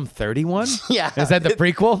 Some 31? Yeah, Is that the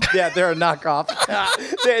prequel? yeah, they're a knockoff.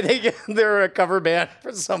 They're a cover band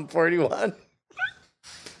for Sum 41.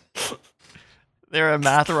 They're a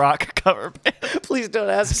math rock cover band. Please don't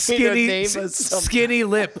ask me to name a Sum. skinny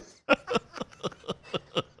lip.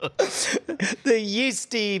 The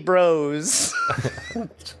Yeasty Bros.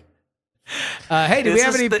 Hey, do we This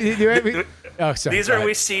have is any? the- do we have- oh, sorry. These go are ahead.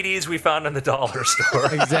 we CDs we found in the dollar store.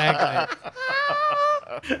 Exactly.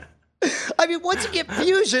 I mean, once you get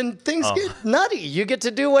fusion, things get nutty. You get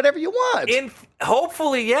to do whatever you want.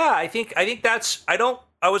 Hopefully, yeah. I think that's.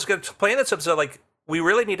 I was going to play in this episode. Like, we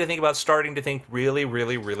really need to think about starting to think really,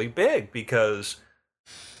 really, really big because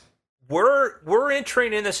we're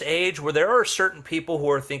entering in this age where there are certain people who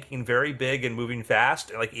are thinking very big and moving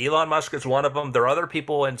fast. Like Elon Musk is one of them. There are other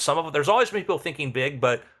people, and some of them. There's always been people thinking big,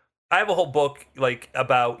 but I have a whole book like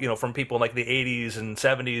about from people in like the 80s and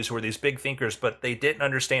 70s who were these big thinkers, but they didn't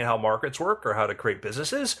understand how markets work or how to create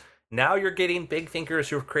businesses. Now you're getting big thinkers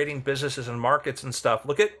who are creating businesses and markets and stuff.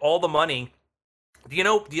 Look at all the money. Do you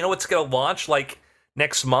know what's going to launch like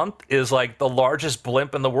next month is like the largest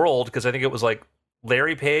blimp in the world, because I think it was like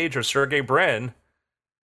Larry Page or Sergey Brin,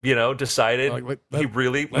 decided he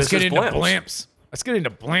really Let's misses get into blimps. blimps. Let's get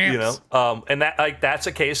into blimps. And that's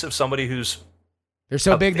a case of somebody who's They're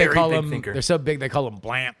so a big they very call big them. thinker. They're so big they call them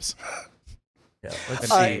blamps. let's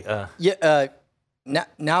see.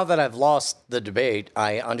 Now that I've lost the debate,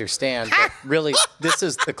 I understand that really this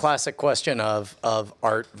is the classic question of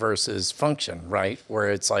art versus function, right?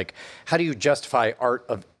 Where it's like, how do you justify art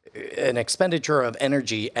of an expenditure of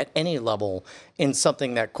energy at any level in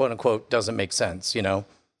something that quote unquote doesn't make sense,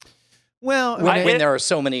 Well, when there are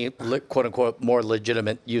so many quote unquote more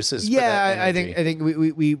legitimate uses. for that I energy. think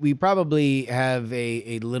we probably have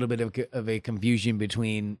a little bit of a confusion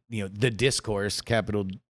between the discourse, capital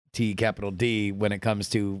T, capital D, when it comes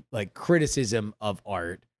to like criticism of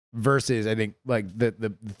art versus I think like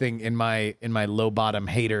the thing in my low bottom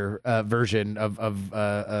hater version of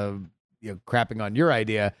crapping on your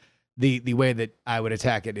idea. The way that I would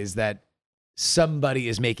attack it is that somebody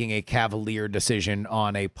is making a cavalier decision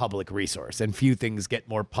on a public resource, and few things get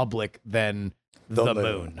more public than the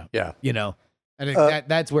moon. Yeah. I think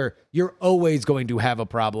that's where you're always going to have a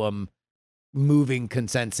problem moving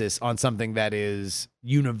consensus on something that is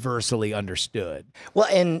universally understood. Well,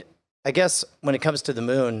 and I guess when it comes to the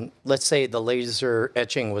moon, let's say the laser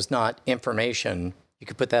etching was not information. You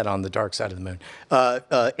could put that on the dark side of the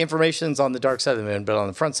moon. Information's on the dark side of the moon, but on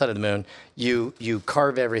the front side of the moon, you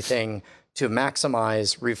carve everything to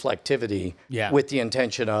maximize reflectivity with the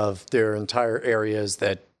intention of their entire areas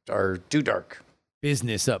that are too dark.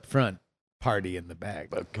 Business up front, party in the back.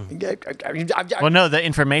 Well, no, the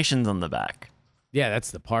information's on the back. Yeah, that's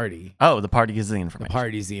the party. Oh, the party is the The information.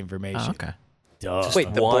 party's the information. Oh, okay. Duh.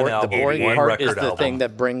 Wait, the one boring album, one part is record the album. thing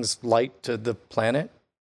that brings light to the planet?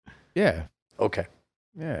 Yeah. Okay.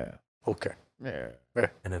 Yeah. Okay. Yeah.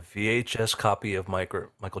 And a VHS copy of Michael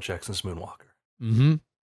Jackson's Moonwalker. Mm-hmm.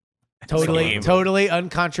 Totally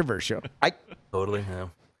uncontroversial. Totally,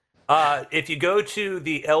 yeah. If you go to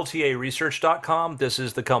the LTAresearch.com, this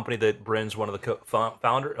is the company that Brin's one of the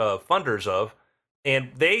funders of, and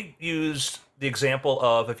they use the example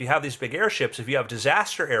of if you have these big airships, if you have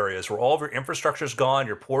disaster areas where all of your infrastructure is gone,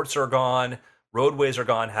 your ports are gone, roadways are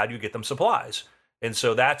gone, how do you get them supplies? And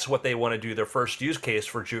so that's what they want to do. Their first use case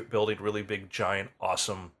for building really big, giant,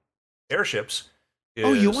 awesome airships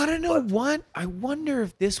Oh, you want to know what? I wonder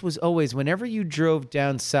if this was always whenever you drove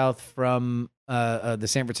down south from the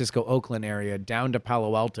San Francisco Oakland area down to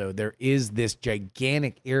Palo Alto, there is this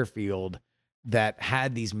gigantic airfield that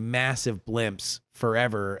had these massive blimps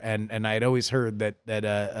forever, and I had always heard that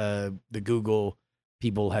the Google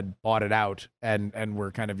people had bought it out and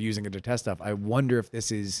were kind of using it to test stuff. I wonder if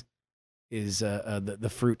this is the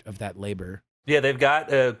fruit of that labor. Yeah, they've got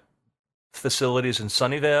facilities in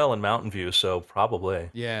Sunnyvale and Mountain View, so probably.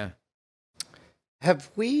 Yeah. Have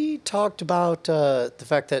we talked about the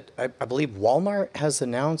fact that I believe Walmart has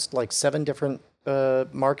announced like 7 different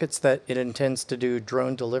markets that it intends to do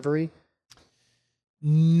drone delivery?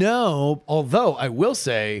 No, although I will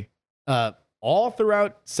say, all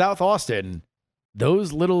throughout South Austin,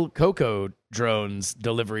 those little Coco drones,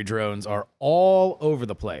 delivery drones, are all over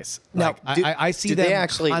the place. Now, I see do them they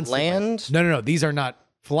actually constantly. land? No. These are not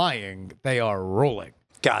flying; they are rolling.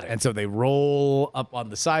 Got it. And so they roll up on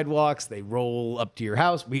the sidewalks. They roll up to your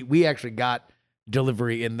house. We actually got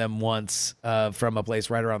delivery in them once from a place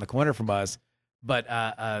right around the corner from us. But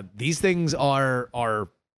these things are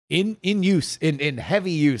in use, in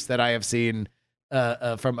heavy use that I have seen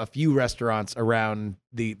from a few restaurants around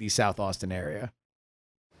the South Austin area.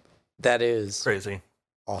 That is Crazy.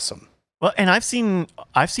 awesome. Well, and I've seen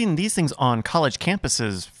these things on college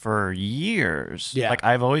campuses for years. Yeah. Like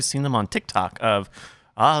I've always seen them on TikTok of,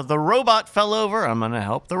 the robot fell over. I'm going to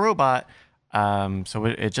help the robot. So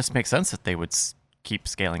it just makes sense that they would keep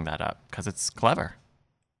scaling that up because it's clever.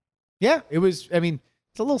 Yeah, it was. I mean,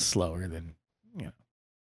 it's a little slower than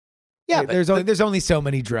Yeah, There's only so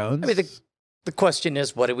many drones. I mean, the question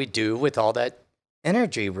is, what do we do with all that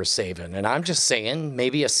energy we're saving? And I'm just saying,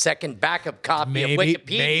 maybe a second backup copy of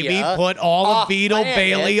Wikipedia. Maybe put all of Beetle planet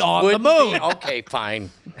Bailey on the would moon. be- okay,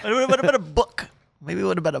 fine. What about a book? Maybe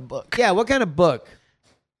what about a book? Yeah, what kind of book?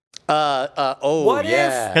 What if-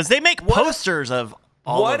 yeah. Because they make posters of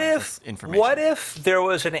all of this information. What if there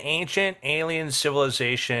was an ancient alien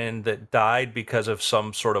civilization that died because of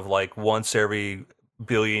some sort of like once every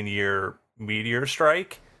billion-year meteor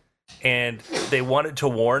strike, and they wanted to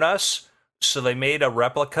warn us, so they made a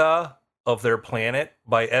replica of their planet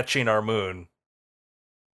by etching our moon.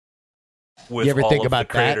 With You ever all think of about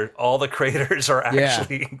the that? craters. All the craters are Yeah.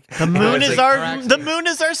 actually The moon It's is like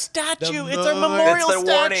our statue. It's our moon. memorial it's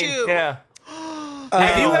their warning. statue. Yeah.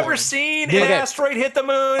 Have you ever seen an Okay. asteroid hit the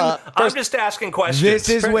moon? I'm first- just asking questions. This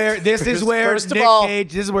is where First of all-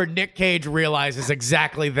 Nick Cage realizes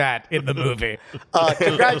exactly that in the movie.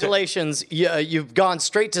 Congratulations, you've gone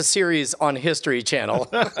straight to series on History Channel.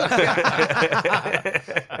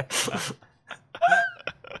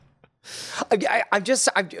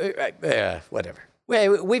 Whatever.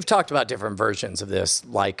 We've talked about different versions of this,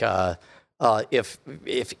 like if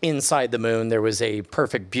inside the moon there was a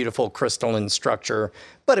perfect, beautiful crystalline structure,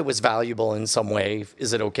 but it was valuable in some way,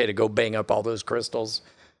 is it okay to go bang up all those crystals,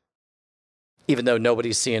 even though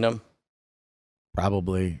nobody's seeing them?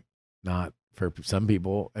 Probably not for some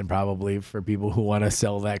people, and probably for people who want to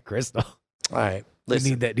sell that crystal. All right, Who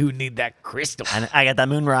listen. need that crystal? I got that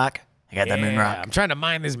moon rock. I got that moon Yeah, rock. I'm trying to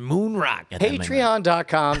mine this moon rock. Got that moon rock.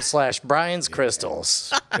 Patreon.com/Brian's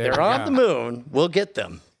Crystals. There They're we on go. the moon. We'll get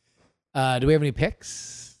them. Do we have any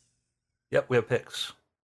picks? Yep, we have picks.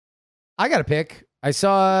 I got a pick. I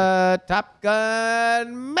saw Top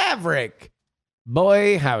Gun Maverick.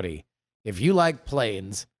 Boy, howdy. If you like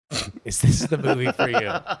planes, is this the movie for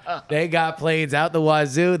you? They got planes out the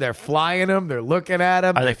wazoo. They're flying them. They're looking at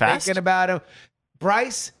them. Are they they're fast? Thinking about them.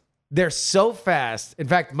 Bryce, they're so fast. In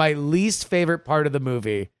fact, my least favorite part of the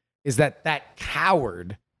movie is that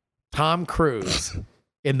coward, Tom Cruise,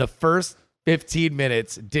 in the first 15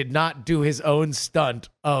 minutes did not do his own stunt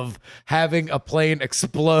of having a plane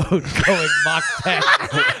explode going Mach 10.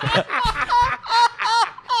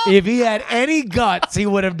 If he had any guts, he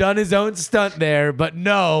would have done his own stunt there, but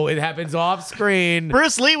no, it happens off screen.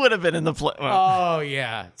 Bruce Lee would have been in the play. Oh,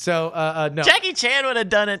 yeah. So, no. Jackie Chan would have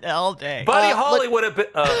done it all day. Buddy Holly would have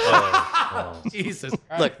been. Jesus.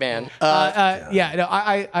 Look, man. Yeah, no,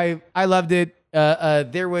 I loved it.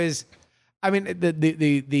 There was, I mean,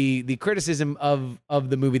 the criticism of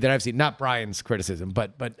the movie that I've seen, not Brian's criticism,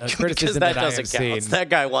 but because criticism that that I have doesn't count. seen. That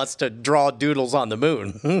guy wants to draw doodles on the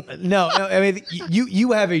moon. No, I mean,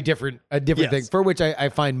 you have a different Yes. thing for which I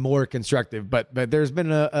find more constructive. But there's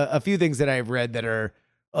been a few things that I've read that are,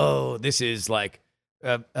 this is like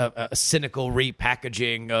a cynical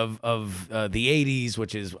repackaging of the 80s,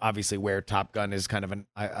 which is obviously where Top Gun is kind of an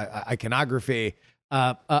iconography.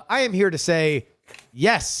 I am here to say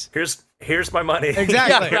Yes. Here's my money.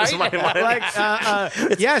 Exactly. Here's my money. Like,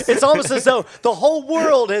 yes. It's almost as though the whole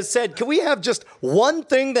world has said, "Can we have just one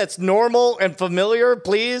thing that's normal and familiar,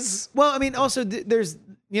 please?" Well, I mean, also there's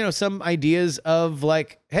some ideas of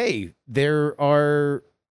like, hey,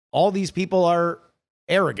 all these people are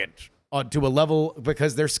arrogant to a level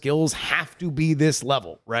because their skills have to be this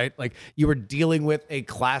level, right? Like you are dealing with a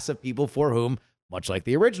class of people for whom, much like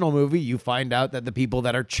the original movie, you find out that the people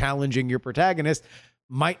that are challenging your protagonist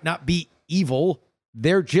might not be evil.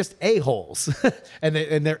 They're just a-holes. and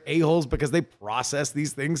they're a-holes because they process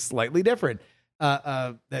these things slightly different.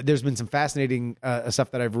 There's been some fascinating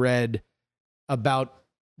stuff that I've read about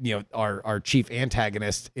our chief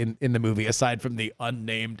antagonist in the movie, aside from the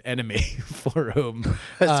unnamed enemy for whom.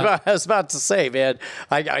 I was about to say, man,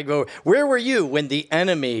 I go, where were you when the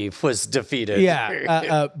enemy was defeated?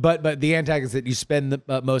 Yeah, but the antagonist that you spend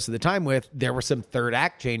most of the time with, there were some third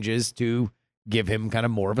act changes to give him kind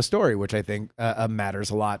of more of a story, which I think matters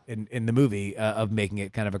a lot in the movie of making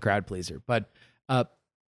it kind of a crowd pleaser. But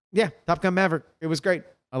yeah, Top Gun Maverick, it was great.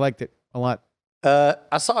 I liked it a lot.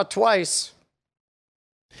 I saw it twice.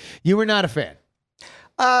 You were not a fan.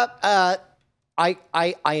 I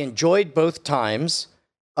enjoyed both times.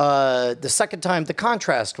 The second time, the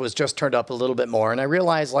contrast was just turned up a little bit more, and I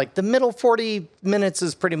realized like the middle 40 minutes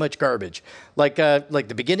is pretty much garbage. Like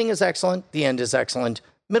the beginning is excellent, the end is excellent.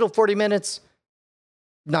 Middle 40 minutes,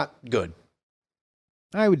 not good.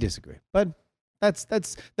 I would disagree, but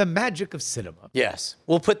that's the magic of cinema. Yes,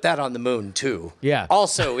 we'll put that on the moon too. Yeah.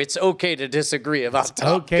 Also, it's okay to disagree about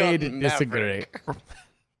Top Okay Gun to disagree.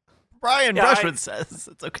 Brian Yeah, Brushwood says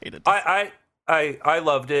it's okay to disagree. I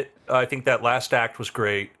loved it. I think that last act was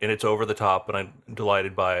great, and it's over the top, and I'm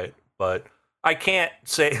delighted by it. But I can't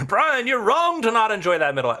say, Brian, you're wrong to not enjoy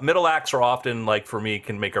that middle. Middle acts are often, like, for me,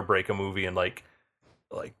 can make or break a movie, and like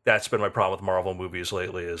that's been my problem with Marvel movies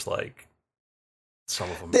lately. Is like some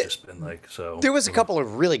of them have just been like so. There was a couple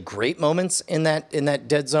of really great moments in that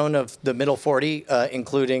dead zone of the middle 40,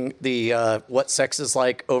 including the what sex is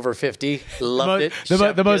like over 50. Loved it.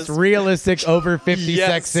 The most realistic over 50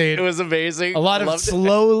 sex scene. It was amazing. A lot of Loved it.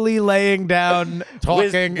 slowly laying down,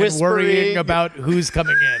 talking, and worrying about who's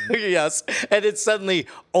coming in. Yes, and it's suddenly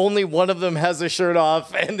only one of them has a shirt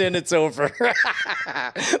off, and then it's over.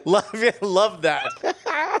 Love that.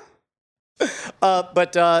 Yeah.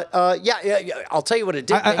 I'll tell you what it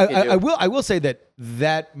did. Make me do. I will say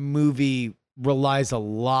that movie relies a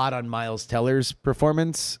lot on Miles Teller's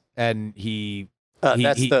performance, and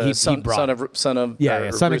that's the son of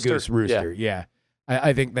Goose Rooster. Yeah.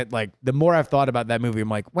 I think that like the more I've thought about that movie, I'm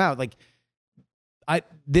like, wow, like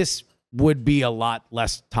this would be a lot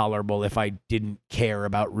less tolerable if I didn't care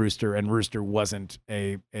about Rooster, and Rooster wasn't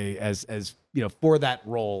as for that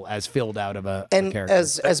role as filled out of a character.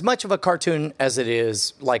 As much of a cartoon as it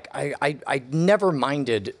is, like I never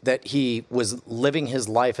minded that he was living his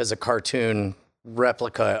life as a cartoon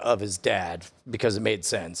replica of his dad because it made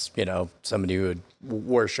sense. Somebody who would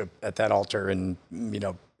worship at that altar and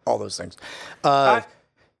all those things.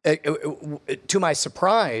 To my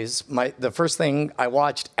surprise, the first thing I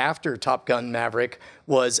watched after Top Gun Maverick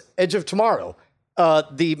was Edge of Tomorrow,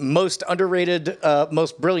 the most underrated,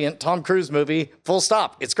 most brilliant Tom Cruise movie, full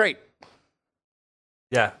stop. It's great.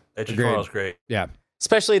 Yeah, Edge of Tomorrow is great. Yeah.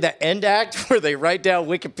 Especially that end act where they write down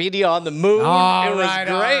Wikipedia on the moon. It was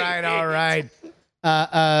great. All right.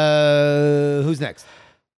 Who's next?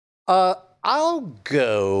 I'll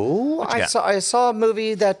go. I saw a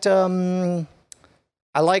movie that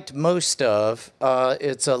I liked most of.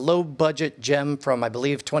 It's a low-budget gem from, I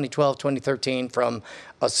believe, 2012, 2013 from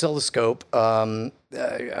Oscilloscope. I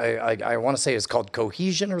want to say it's called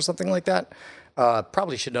Cohesion or something like that.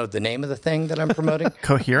 Probably should know the name of the thing that I'm promoting.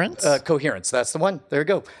 Coherence? Coherence, that's the one. There you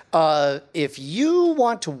go. If you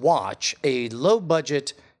want to watch a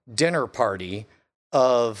low-budget dinner party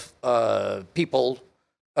of people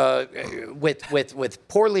with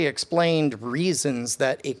poorly explained reasons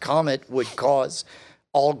that a comet would cause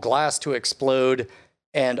all glass to explode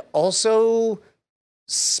and also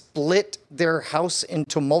split their house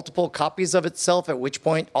into multiple copies of itself, at which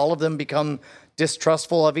point all of them become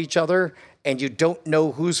distrustful of each other and you don't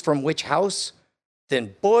know who's from which house,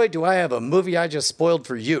 then boy, do I have a movie I just spoiled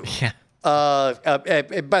for you. Yeah. By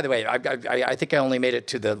the way, I think I only made it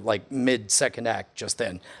to the mid-second act just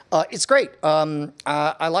then. It's great.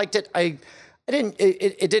 I liked it.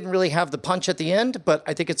 It didn't really have the punch at the end, but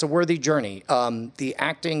I think it's a worthy journey. The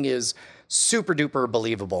acting is super duper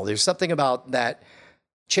believable. There's something about that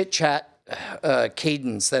chit chat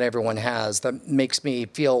cadence that everyone has that makes me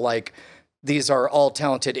feel like these are all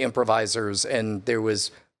talented improvisers, and there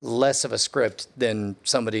was less of a script than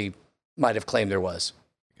somebody might have claimed there was.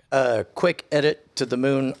 Quick edit to the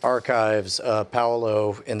Moon archives.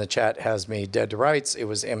 Paolo in the chat has me dead to rights. It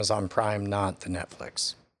was Amazon Prime, not the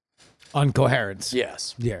Netflix. On Coherence.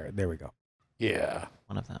 Yes. Yeah, there we go. Yeah.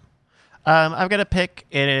 One of them. I've got a pick.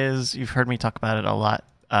 It is, you've heard me talk about it a lot,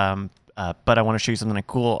 but I want to show you something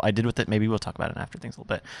cool I did with it. Maybe we'll talk about it after things a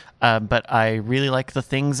little bit. But I really like the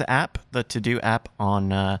Things app, the To-Do app on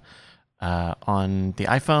the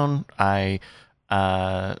iPhone. I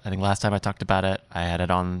think last time I talked about it, I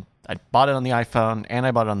bought it on the iPhone and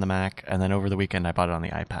I bought it on the Mac. And then over the weekend, I bought it on the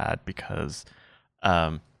iPad because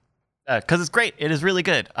it's great. It is really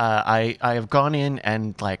good. I have gone in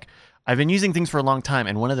and like, I've been using things for a long time,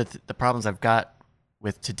 and one of the problems I've got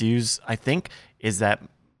with to-dos, I think, is that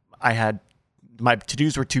my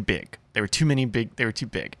to-dos were too big. They were too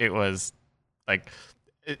big. It was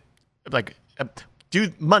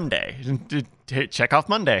do Monday, check off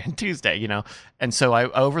Monday and Tuesday, you know? And so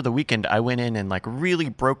over the weekend, I went in and like really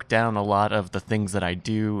broke down a lot of the things that I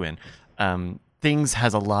do, and Things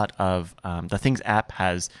has a lot of, the Things app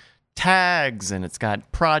has tags, and it's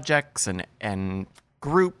got projects and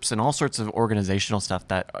groups and all sorts of organizational stuff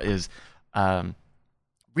that is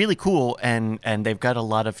really cool, and they've got a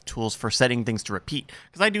lot of tools for setting things to repeat,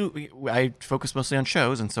 because I focus mostly on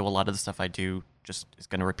shows, and so a lot of the stuff I do just is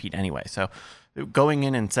going to repeat anyway. So going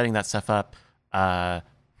in and setting that stuff up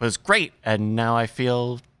was great, and now I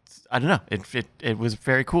feel, I don't know, it was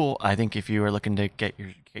very cool. I think if you are looking to get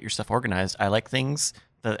your stuff organized, I like Things,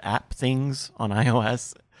 the app Things on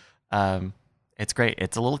iOS. It's great.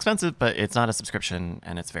 It's a little expensive, but it's not a subscription,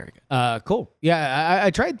 and it's very good. Cool. Yeah, I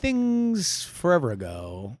tried Things forever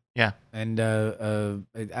ago. Yeah. And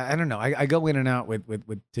I don't know. I go in and out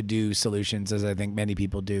with to-do solutions, as I think many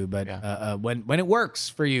people do. But when it works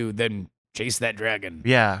for you, then chase that dragon.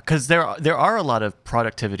 Yeah, because there are a lot of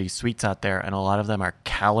productivity suites out there, and a lot of them are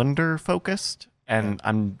calendar focused. And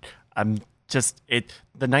I'm just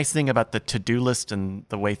the nice thing about the to-do list and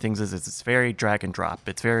the way Things is it's very drag and drop.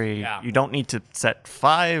 It's very you don't need to set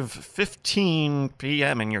 5:15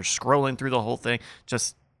 p.m. and you're scrolling through the whole thing.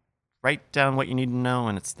 Just write down what you need to know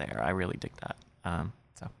and it's there. I really dig that.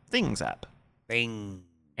 So Things app. Thing.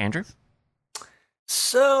 Andrew?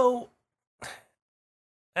 So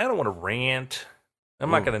I don't want to rant. I'm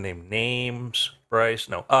not going to name names, Bryce.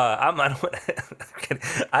 No, I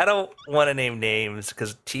don't want to name names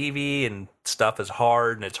because TV and stuff is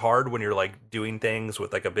hard, and it's hard when you're like doing things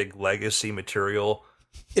with like a big legacy material.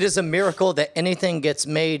 It is a miracle that anything gets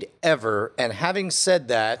made ever. And having said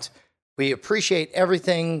that, we appreciate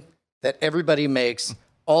everything that everybody makes.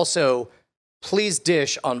 Also, please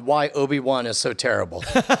dish on why Obi-Wan is so terrible.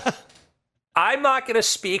 I'm not going to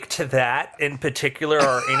speak to that in particular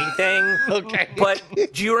or anything. Okay. But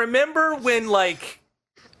do you remember when, like,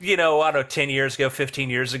 I don't know, 10 years ago, 15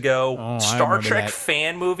 years ago, Star Trek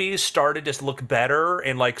fan movies started to look better,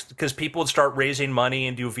 and like, because people would start raising money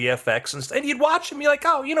and do VFX and stuff, and you'd watch them, you're like,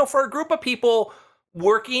 for a group of people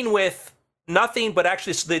working with nothing, but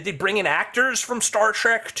actually they bring in actors from Star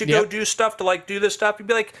Trek to go do stuff, to like do this stuff. You'd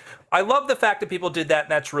be like, I love the fact that people did that,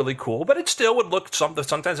 and that's really cool. But it still would look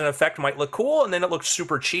sometimes an effect might look cool, and then it looks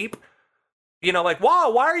super cheap. Like,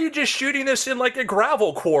 wow, why are you just shooting this in like a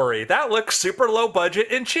gravel quarry? That looks super low budget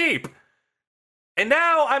and cheap. And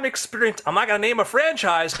now I'm not going to name a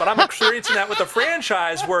franchise, but I'm experiencing that with a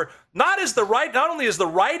franchise where not only is the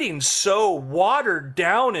writing so watered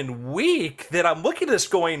down and weak that I'm looking at this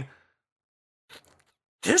going,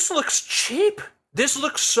 this looks cheap. This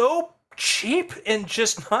looks so cheap and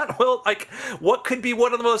just not like what could be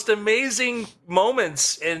one of the most amazing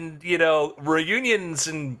moments in, reunions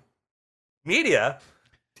and media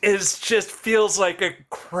feels like a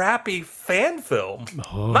crappy fan film.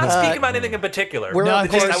 Not speaking about anything in particular. We're I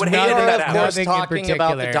would hate anything that of course happened. talking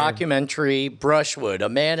about the documentary Brushwood, A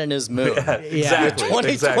Man and His Moon. Exactly. The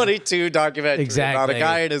 2022 documentary about a Exactly.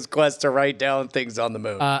 guy in his quest to write down things on the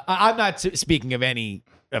moon. I'm not speaking of any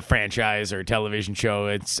franchise or television show.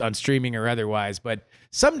 It's on streaming or otherwise. But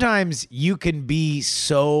sometimes you can be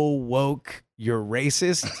so woke you're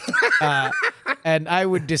racist. And I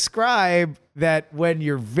would describe that when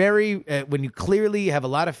when you clearly have a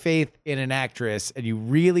lot of faith in an actress and you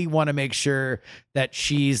really want to make sure that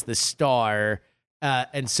she's the star,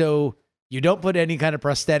 and so you don't put any kind of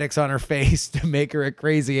prosthetics on her face to make her a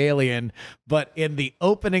crazy alien, but in the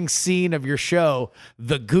opening scene of your show,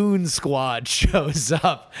 the Goon Squad shows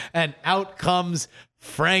up and out comes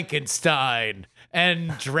Frankenstein.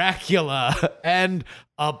 and Dracula and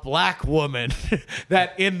a black woman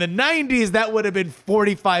that in the 90s that would have been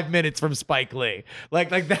 45 minutes from Spike Lee. Like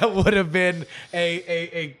that would have been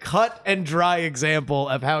a cut and dry example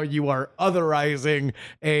of how you are otherizing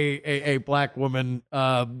a black woman.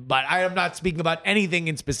 But I am not speaking about anything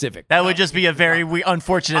in specific. That would just be a very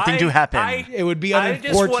unfortunate thing to happen. It would be an I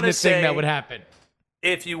just wanna unfortunate thing say- that would happen.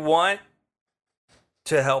 If you want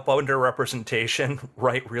to help underrepresentation,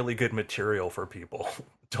 write really good material for people.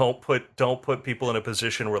 Don't put people in a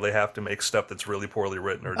position where they have to make stuff that's really poorly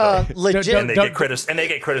written or done. Legit. and they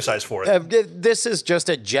get criticized for it. This is just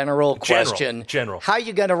a general question. General. How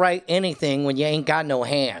you gonna write anything when you ain't got no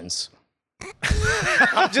hands?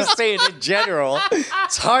 I'm just saying in general.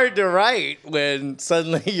 It's hard to write when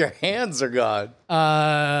suddenly your hands are gone.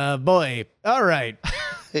 Boy. All right.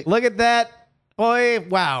 Look at that. Boy,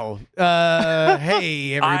 wow.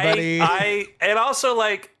 Hey, everybody. And also,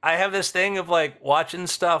 like, I have this thing of, like, watching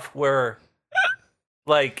stuff where,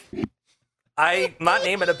 like, I'm not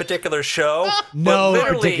naming a particular show. No but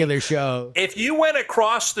literally, particular show. If you went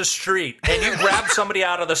across the street and you grabbed somebody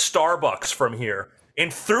out of the Starbucks from here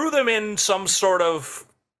and threw them in some sort of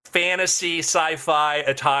fantasy sci-fi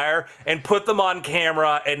attire and put them on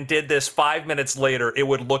camera and did this 5 minutes later, it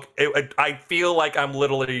would look, I feel like I'm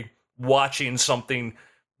literally watching something.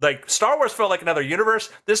 Like, Star Wars felt like another universe.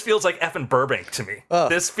 This feels like effing Burbank to me.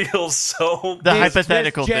 This feels so... The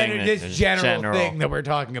hypothetical thing. This general thing that we're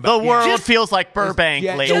talking about. The world feels like Burbank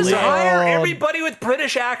Yeah, lately. Just hire world. everybody with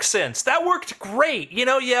British accents. That worked great. You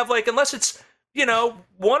know, you have, like, unless it's, you know,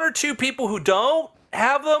 one or two people who don't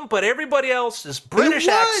have them, but everybody else is British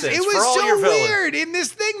accents It was for all so your villains. weird in this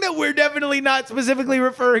thing that we're definitely not specifically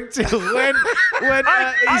referring to. When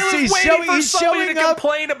I was he's waiting for somebody showing to up.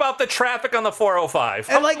 complain about the traffic on the 405.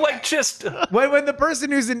 And, I'm like- like just... When the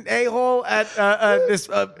person who's an a-hole at this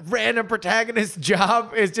random protagonist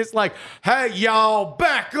job is just like, hey, y'all,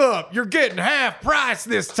 back up. You're getting half price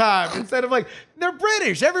this time. Instead of like, they're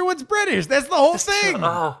British. Everyone's British. That's the whole thing.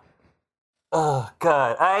 Oh,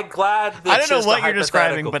 God. I'm glad I don't know just what a you're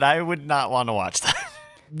describing, hypothetical. but I would not want to watch that.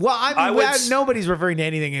 Well, I I mean, would s- nobody's referring to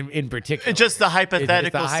anything in particular. It's just the It's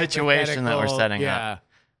hypothetical the situation that we're hypothetical- setting yeah. up.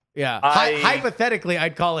 Yeah. I- Hypothetically,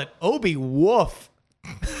 I'd call it Obi Woof.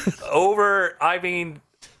 I mean,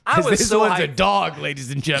 I was This so one's a hyped. dog,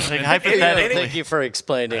 ladies and gentlemen. Hypothetically. Thank you for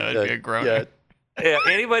explaining. That would be a groan. Yeah, Yeah,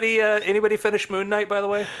 anybody finish Moon Knight, by the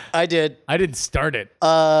way? I did. I didn't start it. The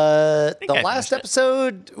I last finished it.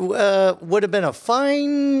 episode would have been a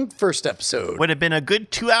fine first episode. Would have been a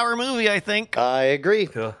good 2-hour movie, I think. I agree.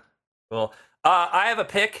 Cool. Well, I have a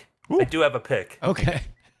pick. I do have a pick. Okay.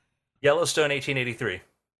 Yellowstone 1883.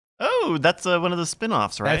 Oh, that's one of the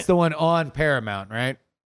spin-offs, right? That's the one on Paramount, right?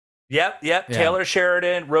 Yep. Yeah. Taylor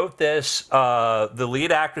Sheridan wrote this. The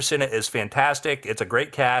lead actress in it is fantastic. It's a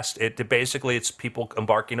great cast. It's people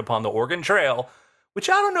embarking upon the Oregon Trail, which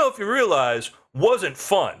I don't know if you realize wasn't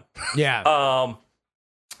fun. Yeah.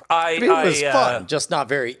 It was fun, just not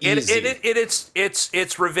very easy. It's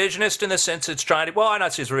revisionist in the sense it's trying to, well, I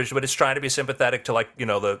not say it's revisionist, but it's trying to be sympathetic to, like, you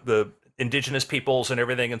know, the indigenous peoples and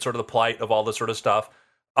everything and sort of the plight of all this sort of stuff.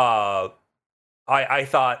 I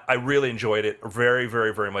thought I really enjoyed it. Very,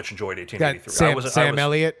 very, very much enjoyed 1883. Got Sam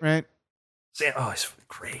Elliott, right? He's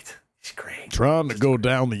great. He's great. Trying to go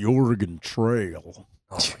down the Oregon Trail.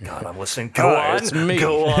 Oh my God, I'm listening. Go Hi, on. it's me.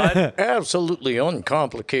 Go on. Absolutely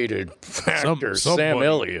uncomplicated actor Sam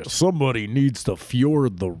Elliott. Somebody needs to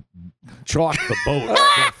fjord the chalk the boat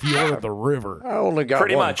and fjord the river. I only got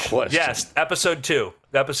Pretty one much. question. Yes. Episode 2.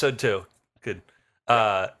 Good.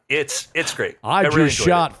 It's great. I really just enjoyed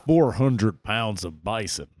shot 400 pounds of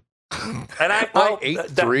bison. it. And I ate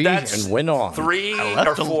three that's and went on. 3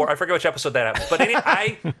 or 4. I forget which episode that happened. But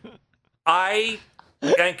I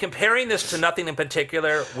am comparing this to nothing in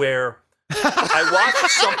particular, where I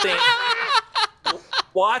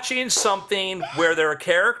watching something where there are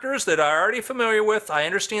characters that I'm already familiar with. I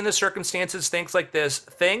understand the circumstances, things like this.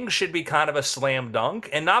 Things should be kind of a slam dunk,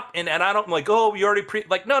 and I don't like, oh, you already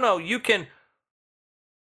no, you can.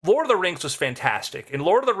 Lord of the Rings was fantastic. And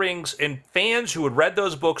Lord of the Rings, and fans who had read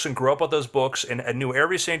those books and grew up with those books and knew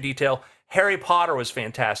every single detail, Harry Potter was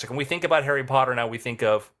fantastic. And we think about Harry Potter now, we think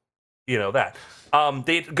of, that.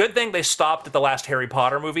 The good thing they stopped at the last Harry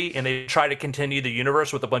Potter movie, and they try to continue the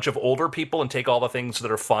universe with a bunch of older people and take all the things that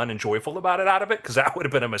are fun and joyful about it out of it, because that would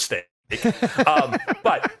have been a mistake.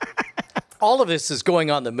 But All of this is going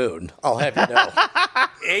on the moon, I'll have you know.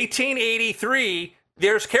 1883...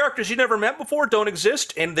 there's characters you never met before, don't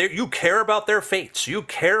exist, and you care about their fates. You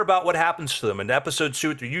care about what happens to them. In episode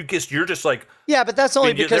 2 or 3, you're just like, yeah, but that's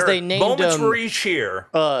only because they named moments him. for each here.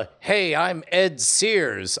 Hey, I'm Ed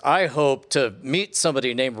Sears. I hope to meet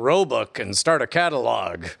somebody named Roebuck and start a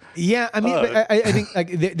catalog. Yeah, I mean, but I think like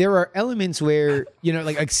there are elements where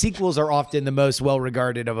like sequels are often the most well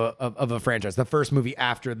regarded of a franchise. The first movie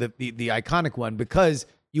after the iconic one, because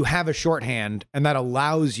you have a shorthand, and that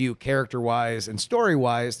allows you character-wise and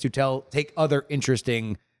story-wise to take other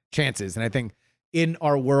interesting chances. And I think in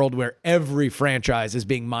our world where every franchise is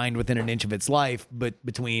being mined within an inch of its life, but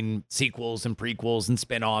between sequels and prequels and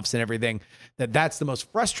spin-offs and everything, that's the most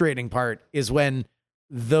frustrating part, is when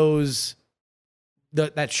that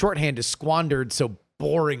shorthand is squandered so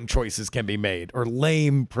boring choices can be made or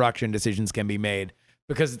lame production decisions can be made.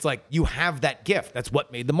 Because it's like, you have that gift. That's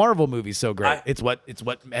what made the Marvel movies so great. It's what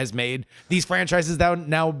has made these franchises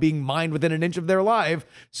now being mined within an inch of their life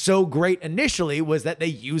so great initially, was that they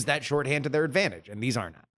used that shorthand to their advantage, and these are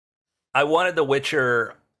not. I wanted The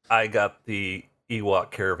Witcher. I got the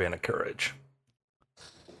Ewok Caravan of Courage.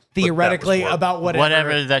 Theoretically, about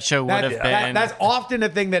whatever that show would have been. That's often a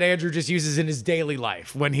thing that Andrew just uses in his daily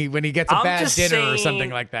life when he gets a bad dinner or something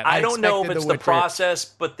like that. I don't know if it's the process,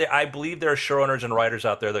 but I believe there are showrunners and writers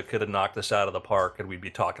out there that could have knocked this out of the park, and we'd be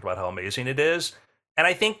talking about how amazing it is. And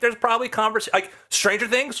I think there's probably conversation, like Stranger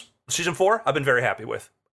Things season 4. I've been very happy with.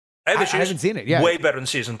 I haven't seen it. Yeah, way better than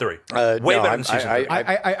season 3. Way better than season 3.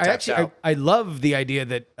 I love the idea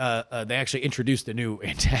that they actually introduced a new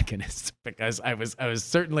antagonist, because I was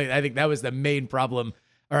certainly, I think that was the main problem,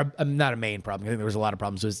 or not a main problem. I think there was a lot of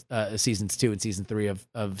problems with seasons 2 and season 3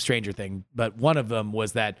 of Stranger Things, but one of them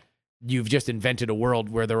was that you've just invented a world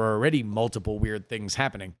where there are already multiple weird things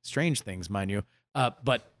happening, strange things, mind you,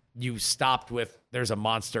 but you stopped with there's a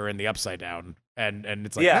monster in the Upside Down, and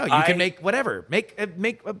it's like, no, you can make whatever,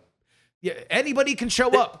 yeah, anybody can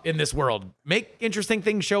show up in this world. Make interesting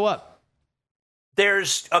things show up.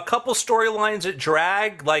 There's a couple storylines that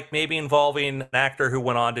drag, like maybe involving an actor who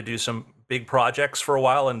went on to do some big projects for a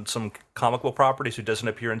while and some comic book properties who doesn't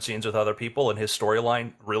appear in scenes with other people, and his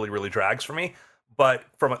storyline really, really drags for me. But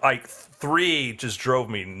from like 3 just drove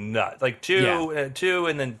me nuts. Like 2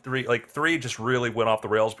 and then 3, like 3 just really went off the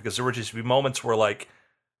rails, because there were just moments where like,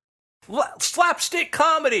 slapstick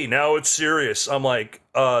comedy, now it's serious. I'm like,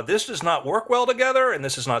 this does not work well together, and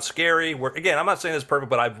this is not scary. Again, I'm not saying this is perfect,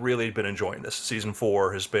 but I've really been enjoying this. Season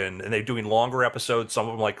 4 has been, and they're doing longer episodes, some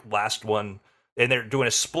of them like last one, and they're doing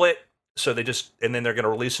a split, so and then they're going to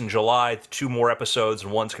release in July 2 more episodes,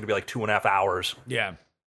 and one's going to be like 2.5 hours. Yeah.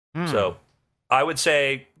 So I would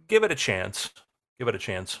say give it a chance. Give it a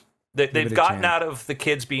chance. They've gotten out of the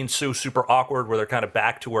kids being so super awkward, where they're kind of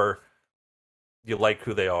back to where you like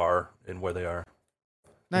who they are and where they are.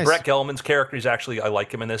 Nice. Brett Gelman's character is actually, I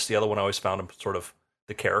like him in this. The other one, I always found him sort of,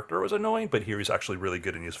 the character was annoying, but here he's actually really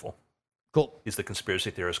good and useful. Cool. He's the conspiracy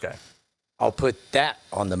theorist guy. I'll put that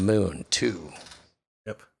on the moon, too.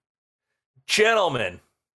 Yep. Gentlemen,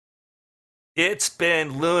 it's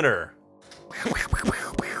been lunar.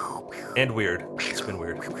 And weird. It's been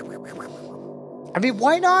weird. I mean,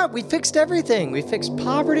 why not? We fixed everything. We fixed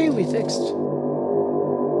poverty. We fixed...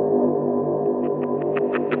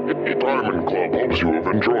 Diamond Club hopes you have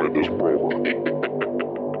enjoyed this program.